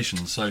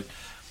situation. So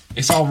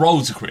it's our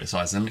role to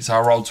criticise them, it's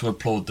our role to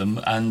applaud them,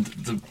 and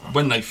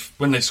when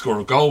they score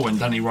a goal, when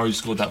Danny Rose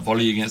scored that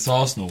volley against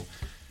Arsenal,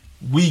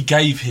 we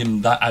gave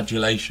him that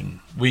adulation.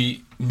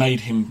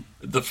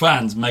 The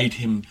fans made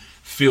him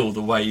feel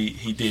the way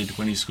he did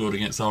when he scored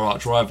against our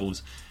arch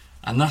rivals,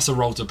 and that's a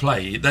role to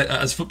play.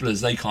 As footballers,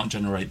 they can't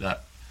generate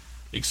that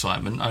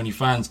excitement, only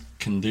fans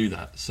can do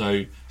that.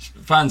 So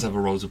fans have a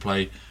role to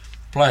play,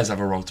 players have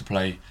a role to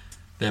play.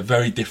 They're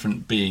very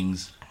different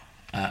beings,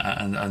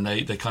 and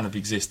they kind of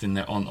exist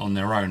on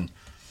their own.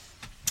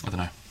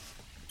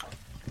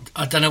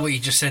 I don't know what you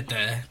just said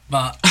there,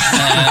 but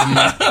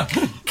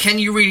can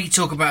you really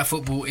talk about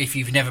football if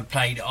you've never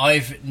played?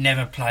 I've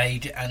never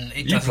played, and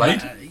it doesn't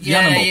matter.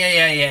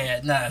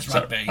 Yeah. No, that's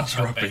rugby. That's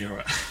rugby, all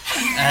right.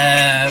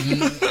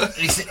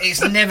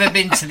 It's never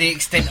been to the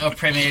extent of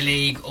Premier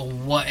League or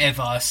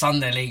whatever,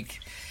 Sunday League.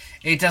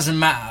 It doesn't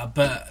matter,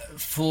 but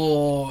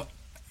through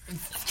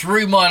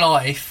my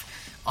life,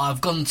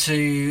 I've gone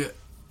to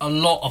a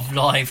lot of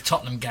live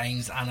Tottenham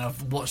games, and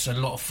I've watched a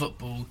lot of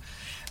football.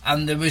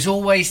 And there was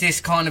always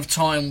this kind of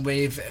time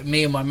with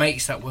me and my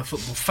mates that were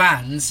football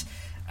fans,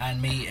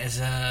 and me as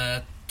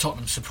a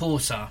Tottenham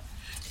supporter.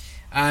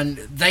 And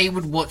they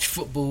would watch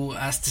football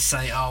as to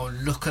say, oh,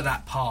 look at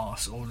that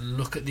pass, or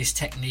look at this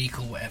technique,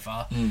 or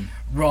whatever,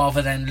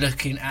 rather than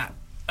looking at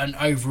an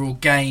overall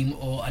game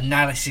or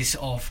analysis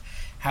of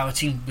how a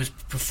team was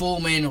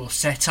performing or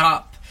set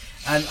up.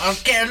 And I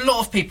get a lot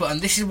of people,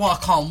 and this is why I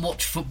can't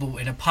watch football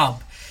in a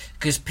pub,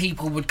 because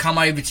people would come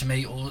over to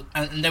me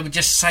and they would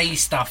just say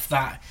stuff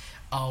that,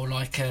 I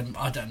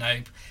don't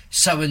know,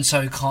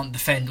 so-and-so can't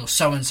defend, or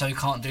so-and-so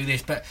can't do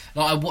this. But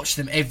I watch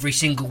them every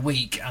single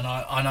week, and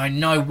I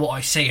know what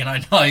I see, and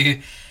I know,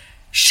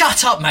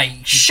 shut up,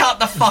 mate, shut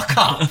the fuck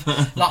up.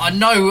 I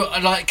know,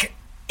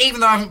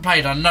 even though I haven't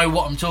played, I know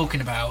what I'm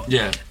talking about.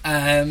 Yeah.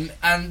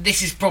 And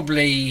this is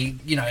probably,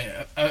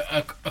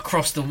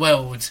 across the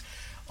world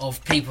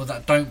of people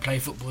that don't play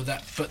football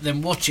but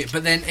then watch it.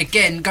 But then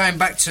again, going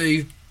back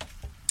to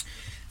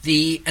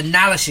the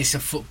analysis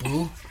of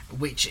football,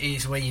 which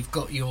is where you've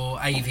got your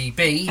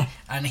AVB,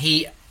 and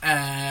he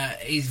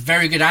is a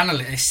very good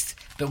analyst,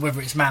 but whether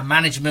it's man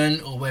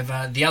management or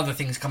whether the other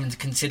things come into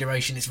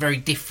consideration, it's very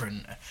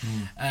different.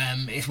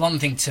 It's one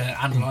thing to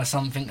analyse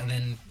something and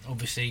then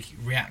obviously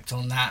react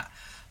on that.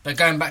 But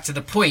going back to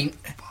the point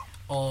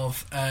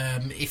of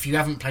if you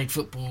haven't played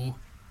football,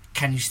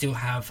 can you still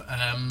have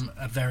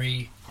a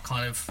very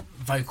kind of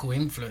vocal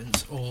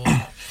influence, or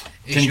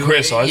can you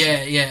criticise?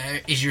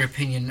 Is your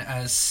opinion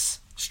as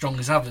strong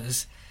as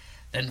others?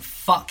 Then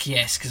fuck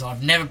yes, because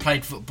I've never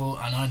played football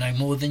and I know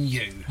more than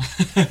you.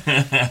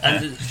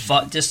 And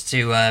just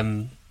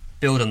to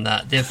build on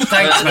that,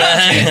 thanks, man.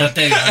 Yes, I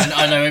do.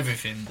 I know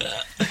everything.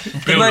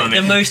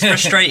 The most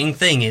frustrating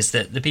thing is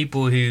that the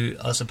people who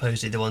are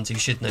supposedly the ones who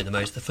should know the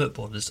most, the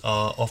footballers,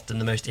 are often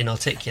the most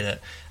inarticulate,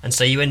 and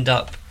so you end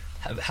up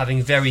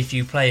having very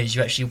few players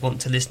you actually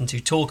want to listen to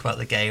talk about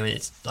the game, and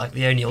it's like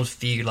the only odd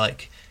few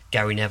like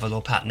Gary Neville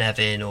or Pat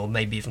Nevin or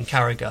maybe even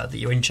Carragher that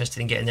you're interested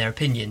in getting their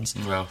opinions.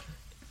 Well,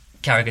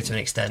 Carragher to an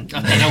extent.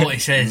 I don't know what he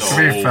says.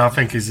 I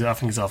think he's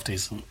half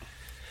decent.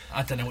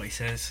 I don't know what he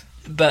says.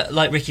 But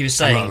like Ricky was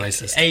saying,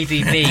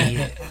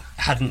 AVB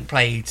hadn't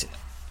played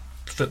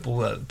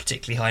football at a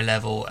particularly high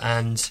level,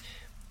 and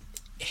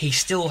he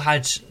still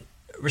had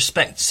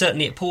respect.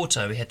 Certainly at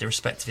Porto, he had the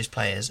respect of his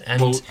players.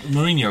 And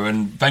Mourinho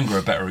and Wenger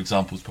are better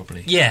examples,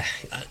 probably. Yeah,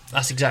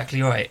 that's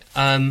exactly right.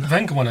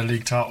 Wenger won a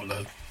league title,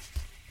 though.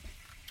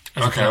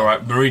 Okay, all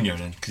right, Mourinho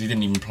then, because he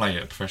didn't even play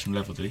at a professional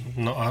level, did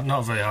he? Not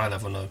a very high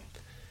level, no.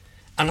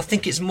 And I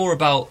think it's more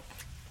about...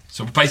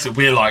 So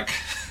basically we're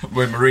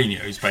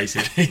Mourinho's,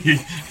 basically.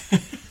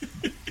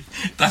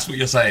 That's what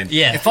you're saying?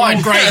 Yeah. If I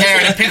had grey hair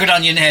and a pickled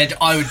onion head,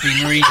 I would be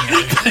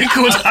Mourinho.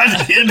 Pickled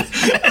onion?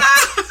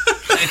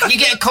 If you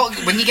get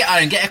when you get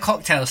home, get a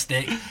cocktail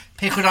stick,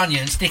 pickled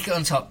onion, stick it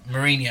on top,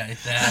 Mourinho.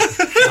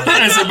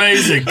 That is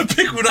amazing. A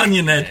pickled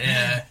onion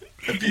head.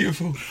 Yeah.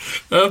 Beautiful.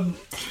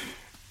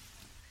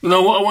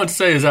 No, what I want to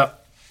say is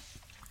that,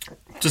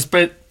 just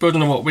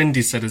building on what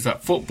Wendy said, is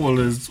that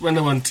footballers, when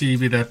they're on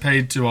TV, they're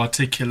paid to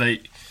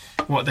articulate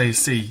what they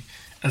see.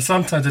 And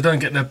sometimes they don't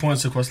get their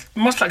points across.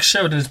 Much like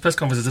Sheridan in his press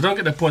conferences, they don't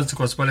get their points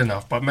across well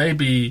enough. But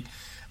maybe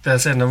they're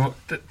saying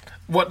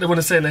what they want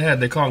to say in their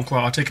head, they can't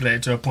quite articulate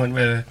it to a point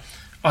where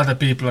other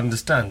people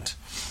understand.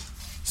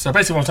 So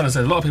basically what I'm trying to say,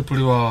 a lot of people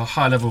who are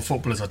high-level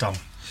footballers are dumb.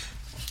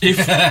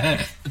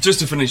 Just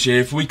to finish here,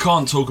 if we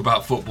can't talk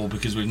about football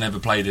because we've never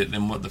played it,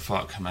 then what the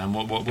fuck, man?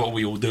 What are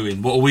we all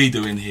doing? What are we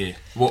doing here?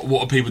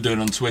 What are people doing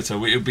on Twitter?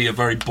 It would be a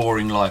very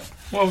boring life.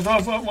 Well,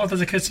 what if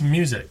there's a case of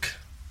music?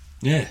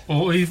 Yeah.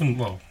 Or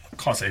even, I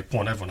can't say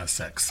porn, everyone has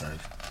sex, so...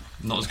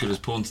 Not as good as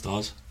porn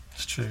stars.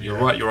 It's true. You're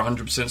right, you're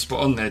 100% spot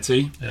on there,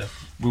 T. Yeah.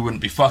 We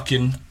wouldn't be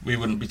fucking, we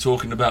wouldn't be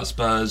talking about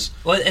Spurs.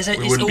 Well, it's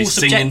all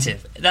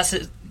subjective.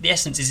 The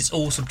essence is it's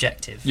all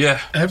subjective. Yeah.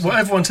 What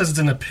everyone says is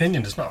an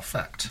opinion, it's not a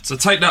fact. So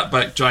take that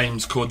back,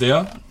 James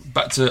Cordier.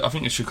 back to, I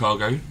think it's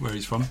Chicago, where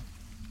he's from.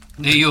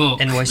 New York.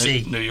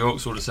 NYC. New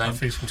York's all the same. I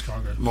think he's from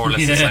Chicago. More or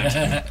less the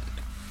same.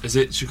 Is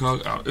it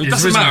Chicago? Oh, it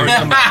doesn't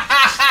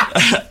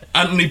matter.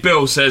 Anthony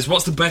Bill says,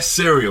 what's the best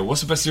cereal?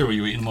 What's the best cereal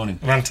you eat in the morning?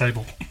 Round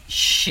table.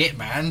 Shit,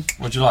 man.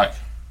 What do you like?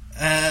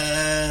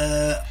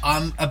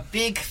 I'm a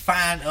big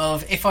fan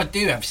of, if I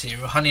do have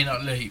cereal, Honey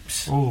Nut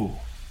Loops. Oh,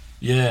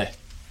 yeah.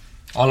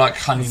 I like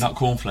Honey Nut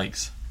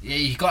Cornflakes. Yeah,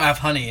 you've got to have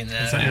honey in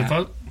there. Is that your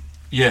vote?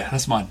 Yeah,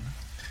 that's mine.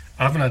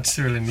 I haven't had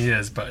cereal in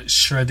years, but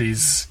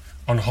Shreddies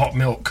on hot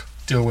milk.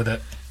 Deal with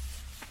it.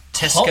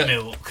 Tesco Hot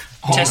milk.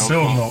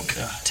 Real milk.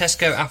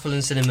 Tesco apple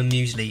and cinnamon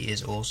muesli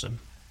is awesome.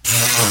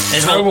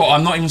 You know what?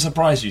 I'm not even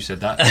surprised you said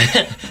that.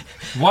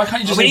 Why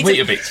can't you just say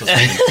Weetabix or something?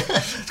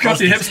 It's got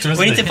the hipster,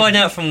 We need to isn't it? find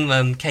out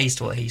from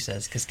Case what he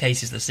says, because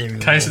Case is the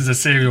cereal. Case is a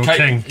cereal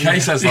king.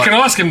 Case has You like, can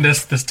ask him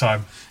this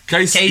time.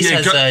 Case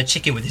has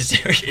chicken with his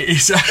cereal.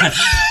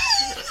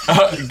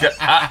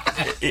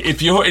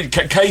 If you're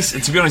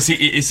Case, to be honest,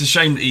 it's a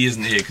shame that he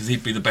isn't here because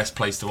he'd be the best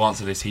place to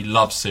answer this. He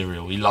loves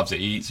cereal. He loves it.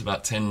 He eats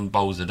about 10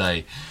 bowls a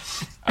day.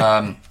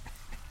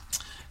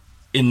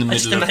 In the middle, I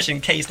just imagine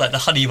Case like the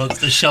honey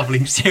monster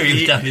shoveling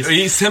cereal down his.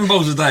 He eats 10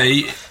 bowls a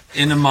day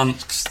in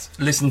amongst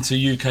listening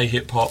to UK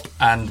hip hop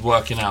and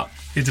working out.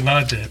 He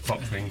denied the hip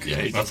hop thing.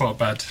 Yeah, he I thought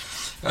bad.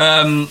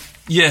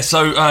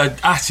 So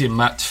at him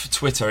at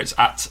Twitter, it's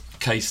at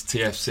Case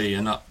TFC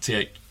and at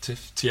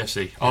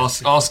TFC.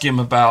 Ask him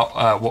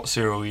about what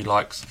cereal he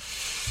likes.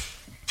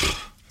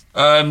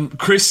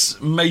 Chris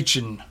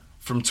Machin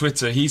from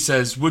Twitter, he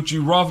says, would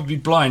you rather be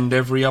blind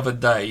every other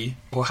day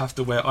or have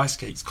to wear ice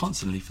skates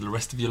constantly for the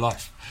rest of your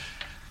life?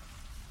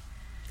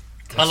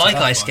 I like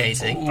ice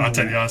skating. I'll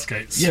take the ice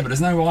skates. Yeah, but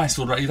there's no ice.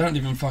 Or you don't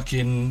live in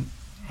fucking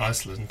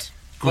Iceland.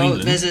 Greenland.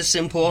 Well, there's a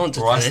simple answer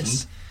to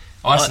this.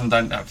 Iceland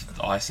don't have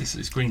ice.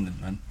 It's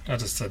Greenland, man. I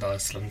just said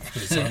Iceland.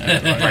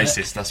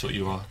 Racist. That's what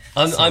you are.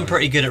 I'm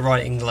pretty good at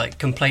writing like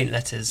complaint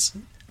letters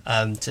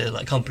to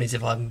like companies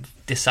if I'm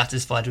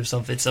dissatisfied with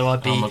something. So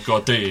I'd be. Oh my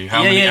god, do you?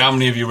 How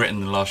many have you written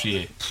in the last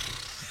year?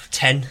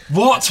 10.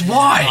 What?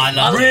 Why? I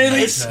love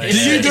really? it. Do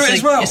you do it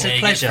as well? It's a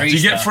pleasure. Do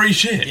you get free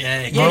shit?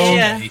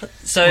 Yeah.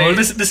 So Well,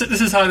 this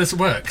is how this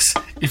works.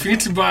 If you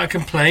need to write a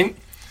complaint,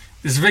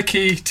 there's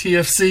Ricky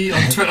TFC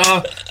on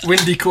Twitter,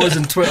 Windy Cause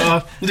on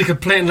Twitter. Need a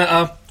complaint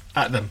letter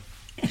at them.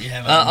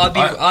 Yeah,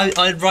 man.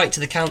 I'd write to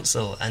the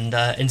council and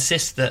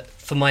insist that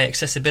for my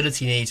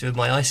accessibility needs with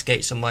my ice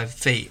skates on my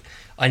feet,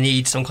 I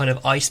need some kind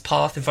of ice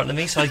path in front of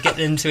me. So I'd get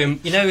them to,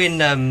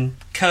 in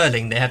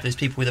curling, they have those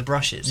people with the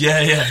brushes.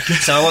 Yeah.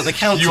 So I want the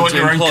council You want to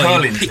your own employ.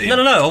 curling team?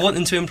 No. I want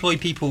them to employ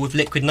people with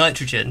liquid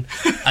nitrogen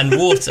and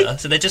water.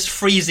 So they're just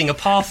freezing a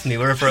path for me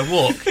wherever I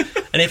walk.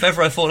 And if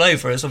ever I fall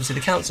over, it's obviously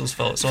the council's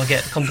fault. So I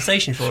get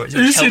compensation for it.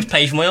 Which helps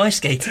pay for my ice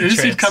skating You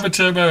trips. should come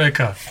to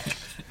America,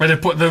 where they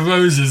put the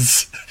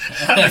roses.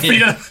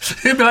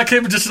 It'd be like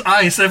him, just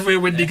ice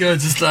everywhere when he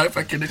goes, just like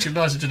fucking literally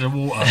nitrogen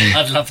and water.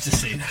 I'd love to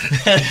see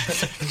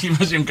that. Can you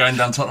imagine him going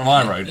down Tottenham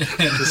High Road?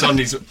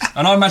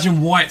 And I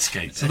imagine white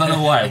skates. I don't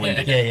know why,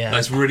 Wendy. Yeah.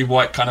 Those really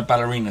white kind of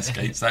ballerina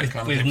skates. That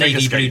kind with of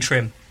navy figure blue skate.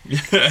 trim.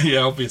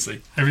 Yeah,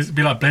 obviously. It'd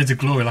be like Blades of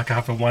Glory, like I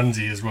have a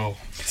onesie as well,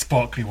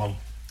 sparkly one.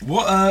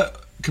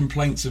 What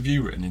complaints have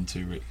you written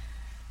into, Rick?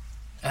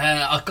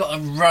 I got a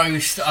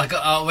roast.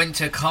 I went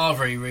to a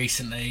carvery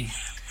recently.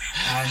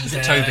 And, Was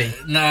it Toby?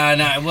 No,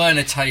 it weren't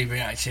a Toby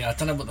actually. I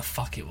don't know what the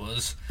fuck it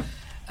was.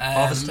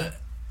 Harvester?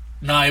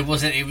 No, it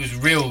wasn't. It was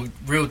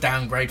real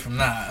downgrade from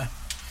that.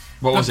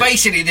 What was But it?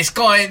 basically, this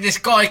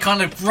guy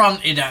kind of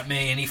grunted at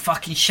me and he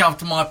fucking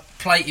shoved my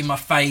plate in my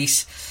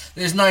face.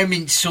 There's no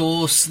mint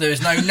sauce.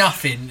 There's no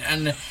nothing,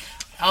 and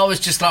I was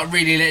just like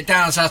really let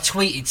down. So I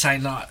tweeted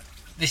saying like,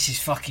 "This is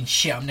fucking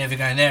shit. I'm never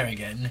going there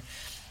again."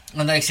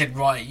 And they said,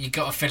 "Right, you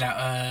got to fill out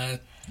a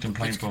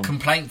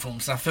complaint form."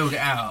 So I filled it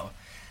out,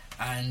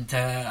 and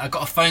I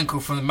got a phone call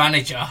from the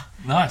manager.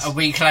 Nice. A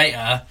week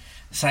later,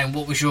 saying,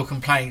 "What was your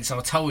complaint?" So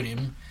I told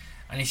him.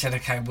 And he said,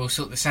 "Okay, we'll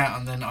sort this out."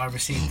 And then I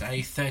received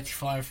a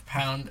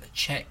 £35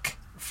 cheque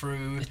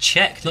through. A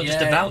cheque, not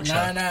just a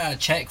voucher. No, a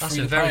cheque. That's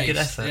through a the very post. good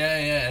effort.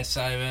 Yeah.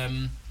 So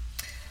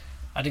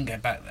I didn't go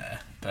back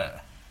there,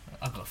 but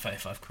I got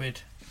 35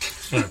 quid.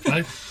 Fair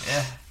play.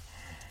 Yeah.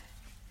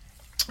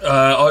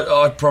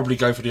 I'd probably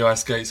go for the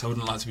ice skates. I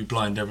wouldn't like to be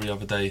blind every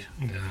other day.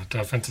 Yeah,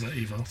 don't offend to that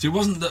either. So it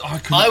wasn't that I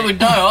could.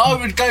 I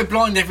would go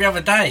blind every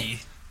other day.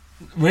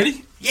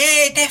 Really?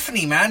 Yeah,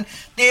 definitely, man.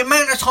 The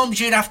amount of times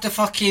you'd have to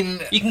fucking...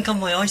 You can come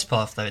my ice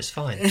path though, it's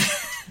fine.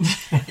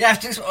 You have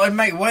to...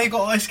 mate, why you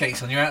got ice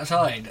skates on? You're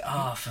outside.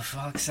 Oh, for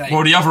fuck's sake.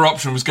 Well, the other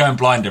option was going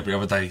blind every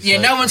other day. Yeah,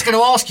 so. no one's going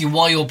to ask you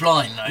why you're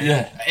blind, though.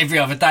 Yeah. Every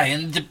other day.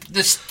 And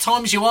the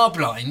times you are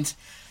blind,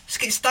 just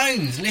get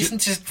stoned. Listen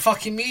to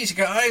fucking music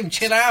at home.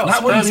 Chill out.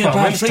 That wouldn't be a Spurs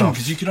bad might thing win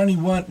because you could only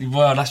work.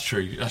 Well, that's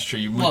true.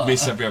 You would What?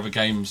 miss every other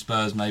game.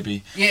 Spurs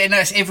maybe. Yeah, no,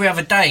 it's every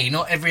other day,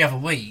 not every other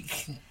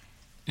week.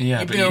 Yeah,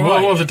 You'd but be you,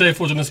 alright. What was the day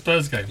for in the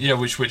Spurs game? yeah,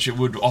 which it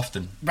would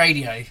often.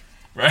 Radio.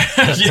 Right?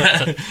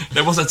 Yeah,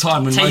 there was a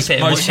time when Tape most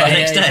it and watch it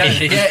next day.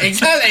 Exactly. Yeah,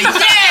 exactly.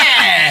 Yeah!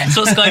 Yeah! That's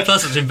what Sky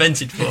Plus was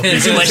invented for.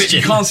 This question.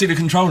 You can't see the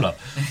controller.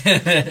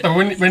 And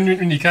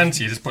when you can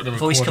see, you just put the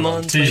Voice recorder on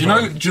commands.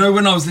 TV. Do you know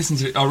when I was listening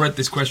to it, I read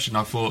this question,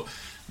 I thought,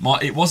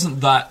 it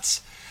wasn't that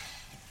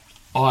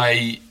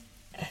I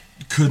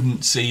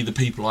couldn't see the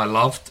people I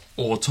loved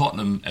or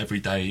Tottenham every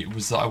day, it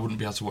was that I wouldn't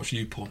be able to watch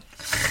YouPorn.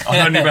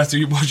 I'd only be able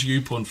to watch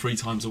YouPorn 3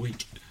 times a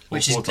week.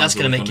 That's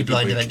going to make you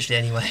blind eventually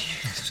anyway.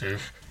 That's true.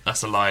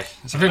 That's a lie.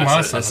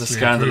 That's a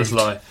scandalous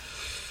lie.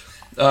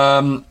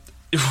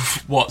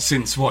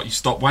 Since you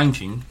stopped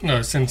wanking?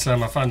 No, since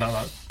I found out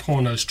like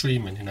porno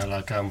streaming,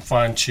 like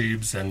Fine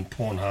Tubes and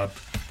Pornhub.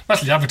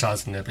 Actually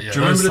advertising there, but yeah. Do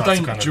you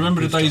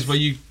remember the days where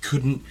you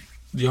couldn't?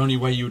 The only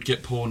way you would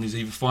get porn is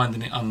either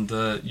finding it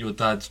under your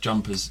dad's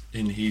jumpers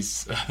in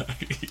his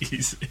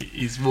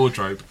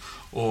wardrobe,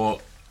 or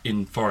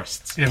in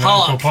forests. Yeah,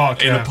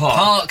 Park. In a park.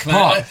 Park,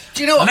 man.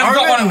 Do you know what? I never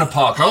got one in the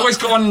park. I always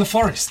got one in the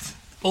forest.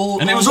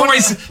 And it was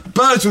always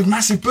birds with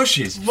massive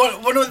bushes.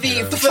 One of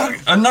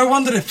the and no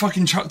wonder they're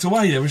fucking chucked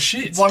away. They were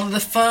shit. One of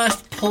the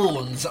first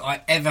porns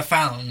I ever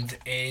found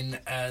in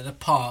the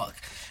park.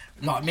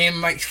 Like, me and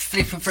mates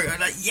flipping through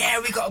it, like, yeah,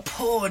 we got a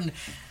porn.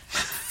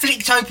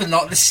 Flicked open,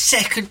 like, the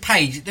second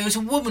page. There was a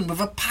woman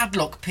with a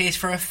padlock pierced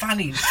for her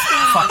fanny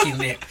fucking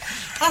lip.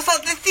 I was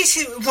like, this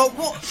is, like,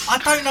 what? I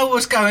don't know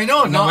what's going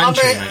on. No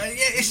like, entry,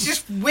 it's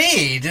just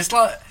weird. It's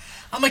like,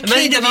 I'm a kid.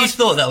 Imagine if you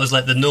thought that was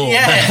like the norm.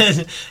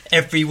 Yeah.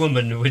 Every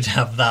woman would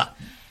have that.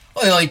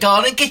 Oi,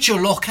 darling, get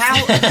your lock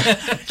out.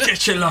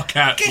 Get your lock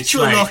out. Get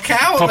your lock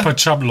out. Proper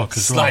chub lock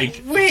as well.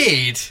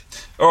 Weird.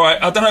 All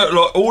right, I don't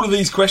know. Like, all of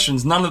these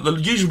questions, none of the.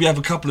 Usually we have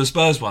a couple of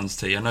Spurs ones.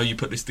 T. I know you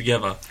put this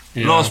together.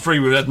 Yeah. Last 3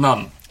 we've had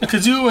none.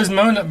 Because you always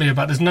moan at me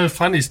about there's no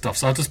funny stuff,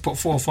 so I just put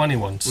 4 funny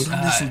ones.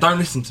 Well, don't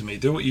listen to me.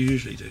 Do what you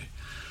usually do.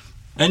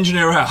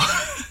 Engineer Al.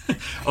 I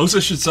also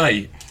should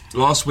say,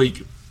 last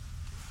week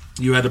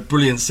you had a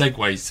brilliant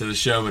segue to the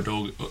Sherwood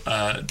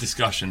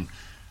discussion,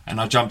 and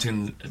I jumped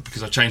in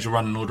because I changed the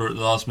running order at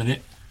the last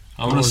minute.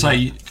 I want to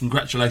say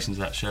congratulations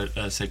to that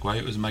segue.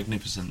 It was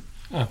magnificent.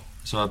 Oh.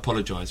 So I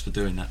apologise for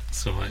doing that.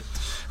 It's alright.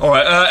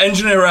 Alright,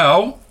 Engineer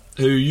Al,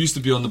 who used to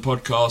be on the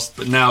podcast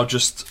but now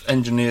just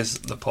engineers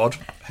the pod,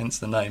 hence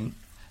the name.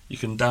 You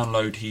can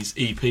download his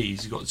EPs,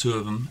 he's got 2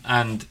 of them,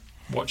 and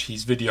watch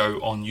his video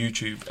on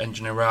YouTube,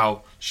 Engineer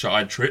Al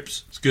Shut-Eyed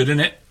Trips. It's good, isn't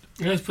it?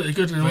 Yeah, it's pretty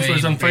good. And also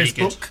it's on really Facebook.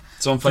 good.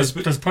 It's on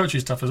Facebook. Does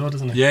poetry stuff as well,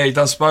 doesn't it? Yeah, he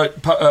does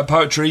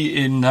poetry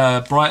in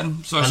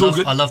Brighton, so it's all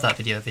good. I love that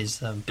video of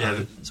his.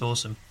 It's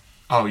awesome.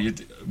 Oh, The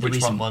which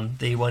recent one?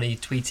 The one he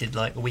tweeted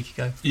like a week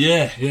ago.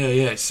 Yeah.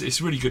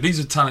 It's really good. He's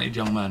a talented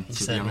young man, He to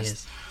be certainly honest.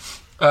 is.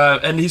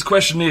 And his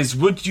question is,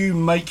 would you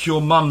make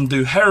your mum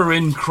do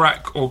heroin,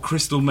 crack or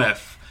crystal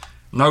meth?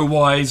 No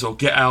whys or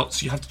get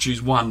outs, you have to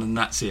choose one and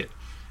that's it.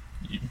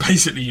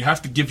 Basically, you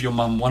have to give your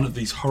mum one of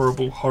these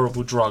horrible,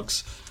 horrible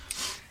drugs.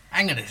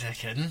 Hang on a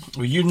second.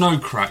 Well, you know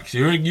crack.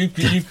 You've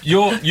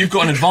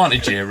got an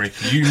advantage here, Rick.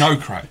 You know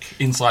crack,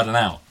 inside and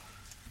out.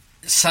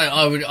 So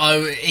I would,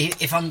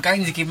 if I'm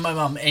going to give my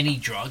mum any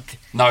drug,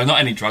 No, not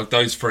any drug,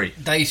 those 3.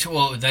 those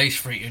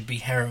 3 would be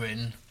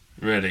heroin.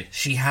 Really?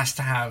 She has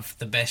to have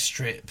the best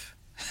strip.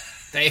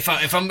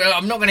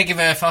 I'm not going to give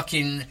her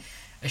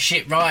a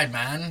shit ride,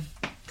 man.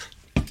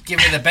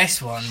 Give her the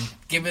best one.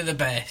 Give her the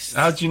best.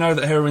 How do you know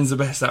that heroin's the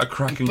best out of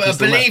crack and But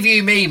crystal believe meth?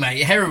 you me,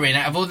 mate, heroin,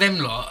 out of all them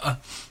lot,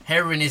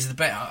 heroin is the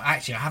better.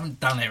 Actually, I haven't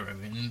done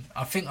heroin.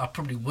 I think I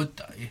probably would,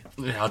 though.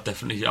 Yeah,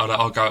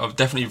 I'll go.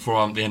 Definitely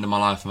before the end of my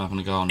life, I'm having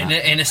a go on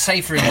that. In a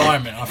safer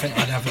environment, I think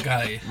I'd have a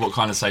go. What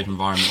kind of safe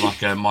environment?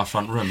 Like my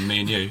front room,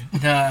 me and you? No,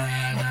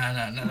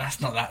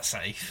 that's not that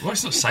safe. Well,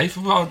 it's not safe.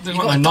 Well, You've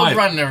got a dog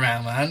running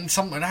around, man.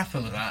 Something would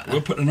happen with that.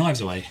 We'll put the knives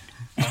away.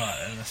 Alright,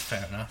 that's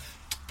fair enough.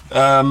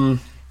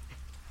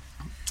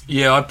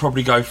 Yeah, I'd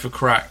probably go for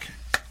crack.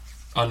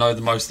 I know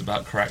the most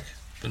about crack,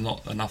 but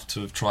not enough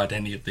to have tried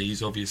any of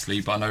these, obviously.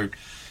 But I know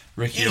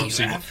Ricky,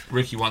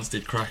 Ricky once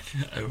did crack.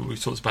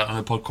 We've talked about it on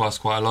the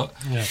podcast quite a lot.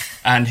 Yeah.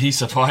 And he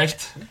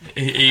survived.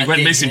 He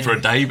went missing for a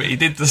day, but he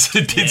did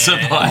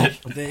survive.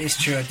 It's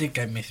true, I did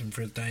go missing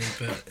for a day,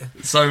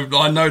 but... So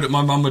I know that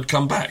my mum would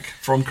come back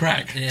from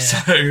crack. Yeah.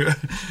 So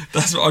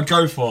that's what I'd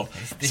go for.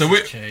 So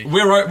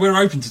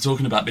we're open to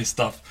talking about this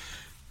stuff.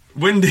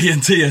 Windy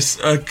and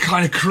Tias are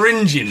kind of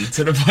cringing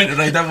to the point that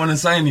they don't want to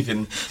say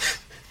anything.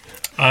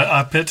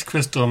 I picked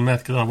crystal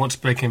meth because I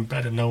watched Breaking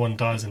Bad and no one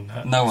dies in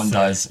that. No one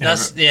dies. And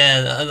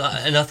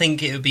I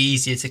think it would be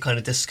easier to kind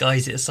of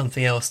disguise it as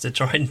something else to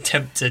try and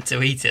tempt her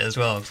to eat it as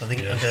well. Because I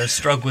think I'm going to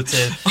struggle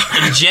to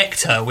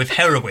inject her with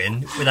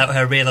heroin without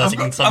her realising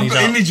something's up. I've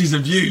got images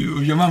of you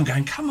with your mum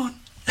going, come on.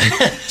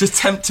 Just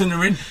tempting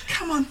her in.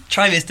 Come on.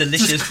 Try this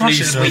delicious blue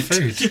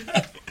sweet.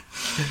 Yeah.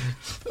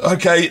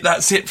 Okay,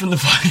 that's it from the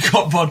Finally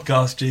Got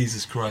podcast.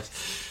 Jesus Christ.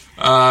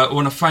 I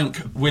want to thank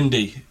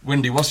Windy.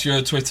 Windy, what's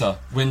your Twitter?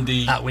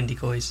 Windy... At Windy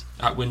Coys.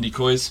 At Windy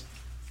Coys.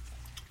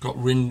 Got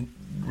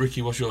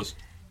Ricky, what's yours?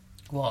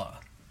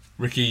 What?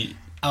 Ricky...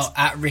 Oh,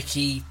 at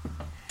Ricky...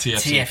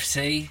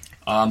 TFC.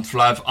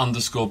 Flav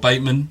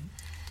 _Bateman.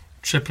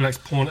 Triple X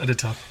porn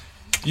editor.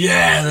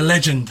 Yeah, the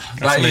legend.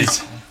 That's me.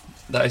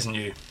 That isn't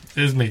you.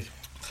 It is me.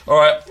 All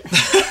right.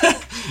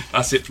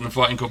 That's it from the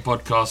Fighting Cock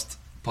podcast.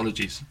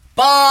 Apologies.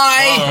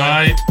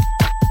 Bye. Bye.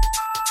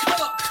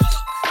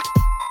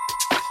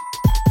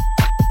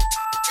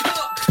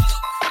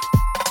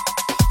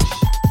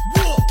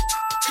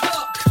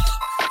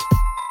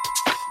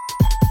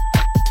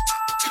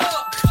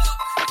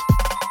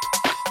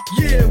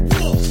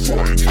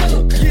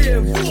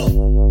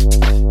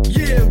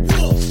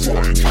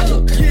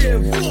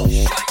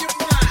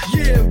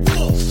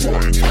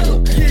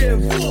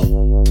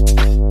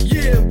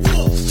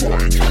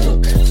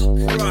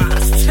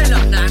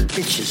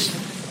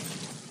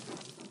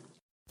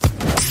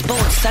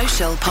 Sports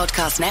Social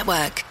Podcast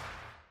Network.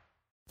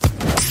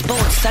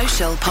 Sports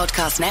Social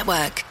Podcast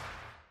Network.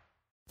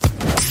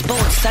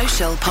 Sports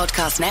Social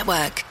Podcast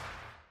Network.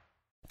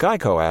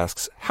 Geico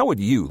asks, how would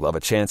you love a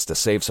chance to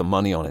save some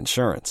money on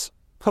insurance?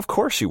 Of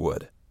course you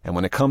would. And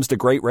when it comes to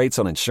great rates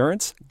on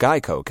insurance,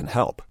 Geico can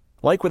help.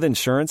 Like with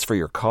insurance for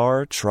your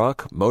car,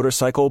 truck,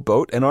 motorcycle,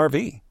 boat, and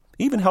RV.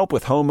 Even help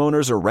with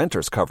homeowners or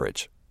renters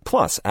coverage.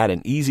 Plus, add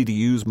an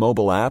easy-to-use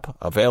mobile app,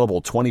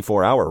 available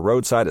 24-hour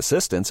roadside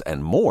assistance,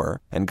 and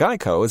more, and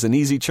Geico is an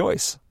easy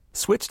choice.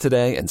 Switch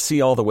today and see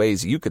all the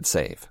ways you could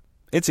save.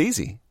 It's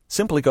easy.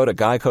 Simply go to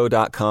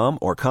geico.com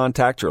or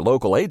contact your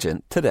local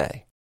agent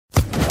today.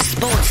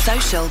 Sports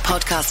Social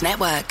Podcast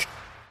Network.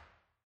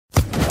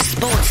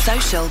 Sports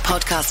Social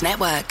Podcast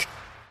Network.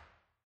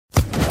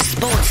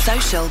 Sports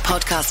Social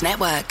Podcast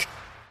Network.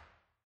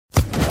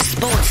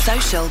 Sports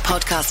Social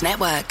Podcast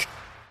Network.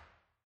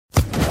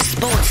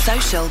 Sports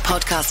Social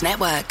Podcast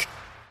Network.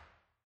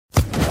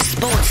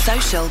 Sports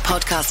Social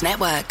Podcast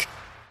Network.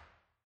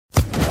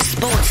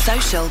 Sports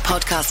Social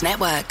Podcast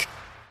Network.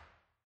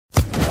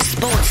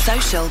 Sports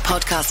Social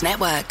Podcast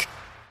Network.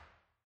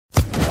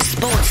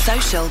 Sports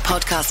Social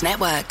Podcast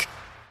Network.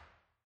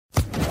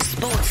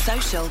 Sports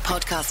Social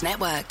Podcast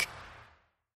Network.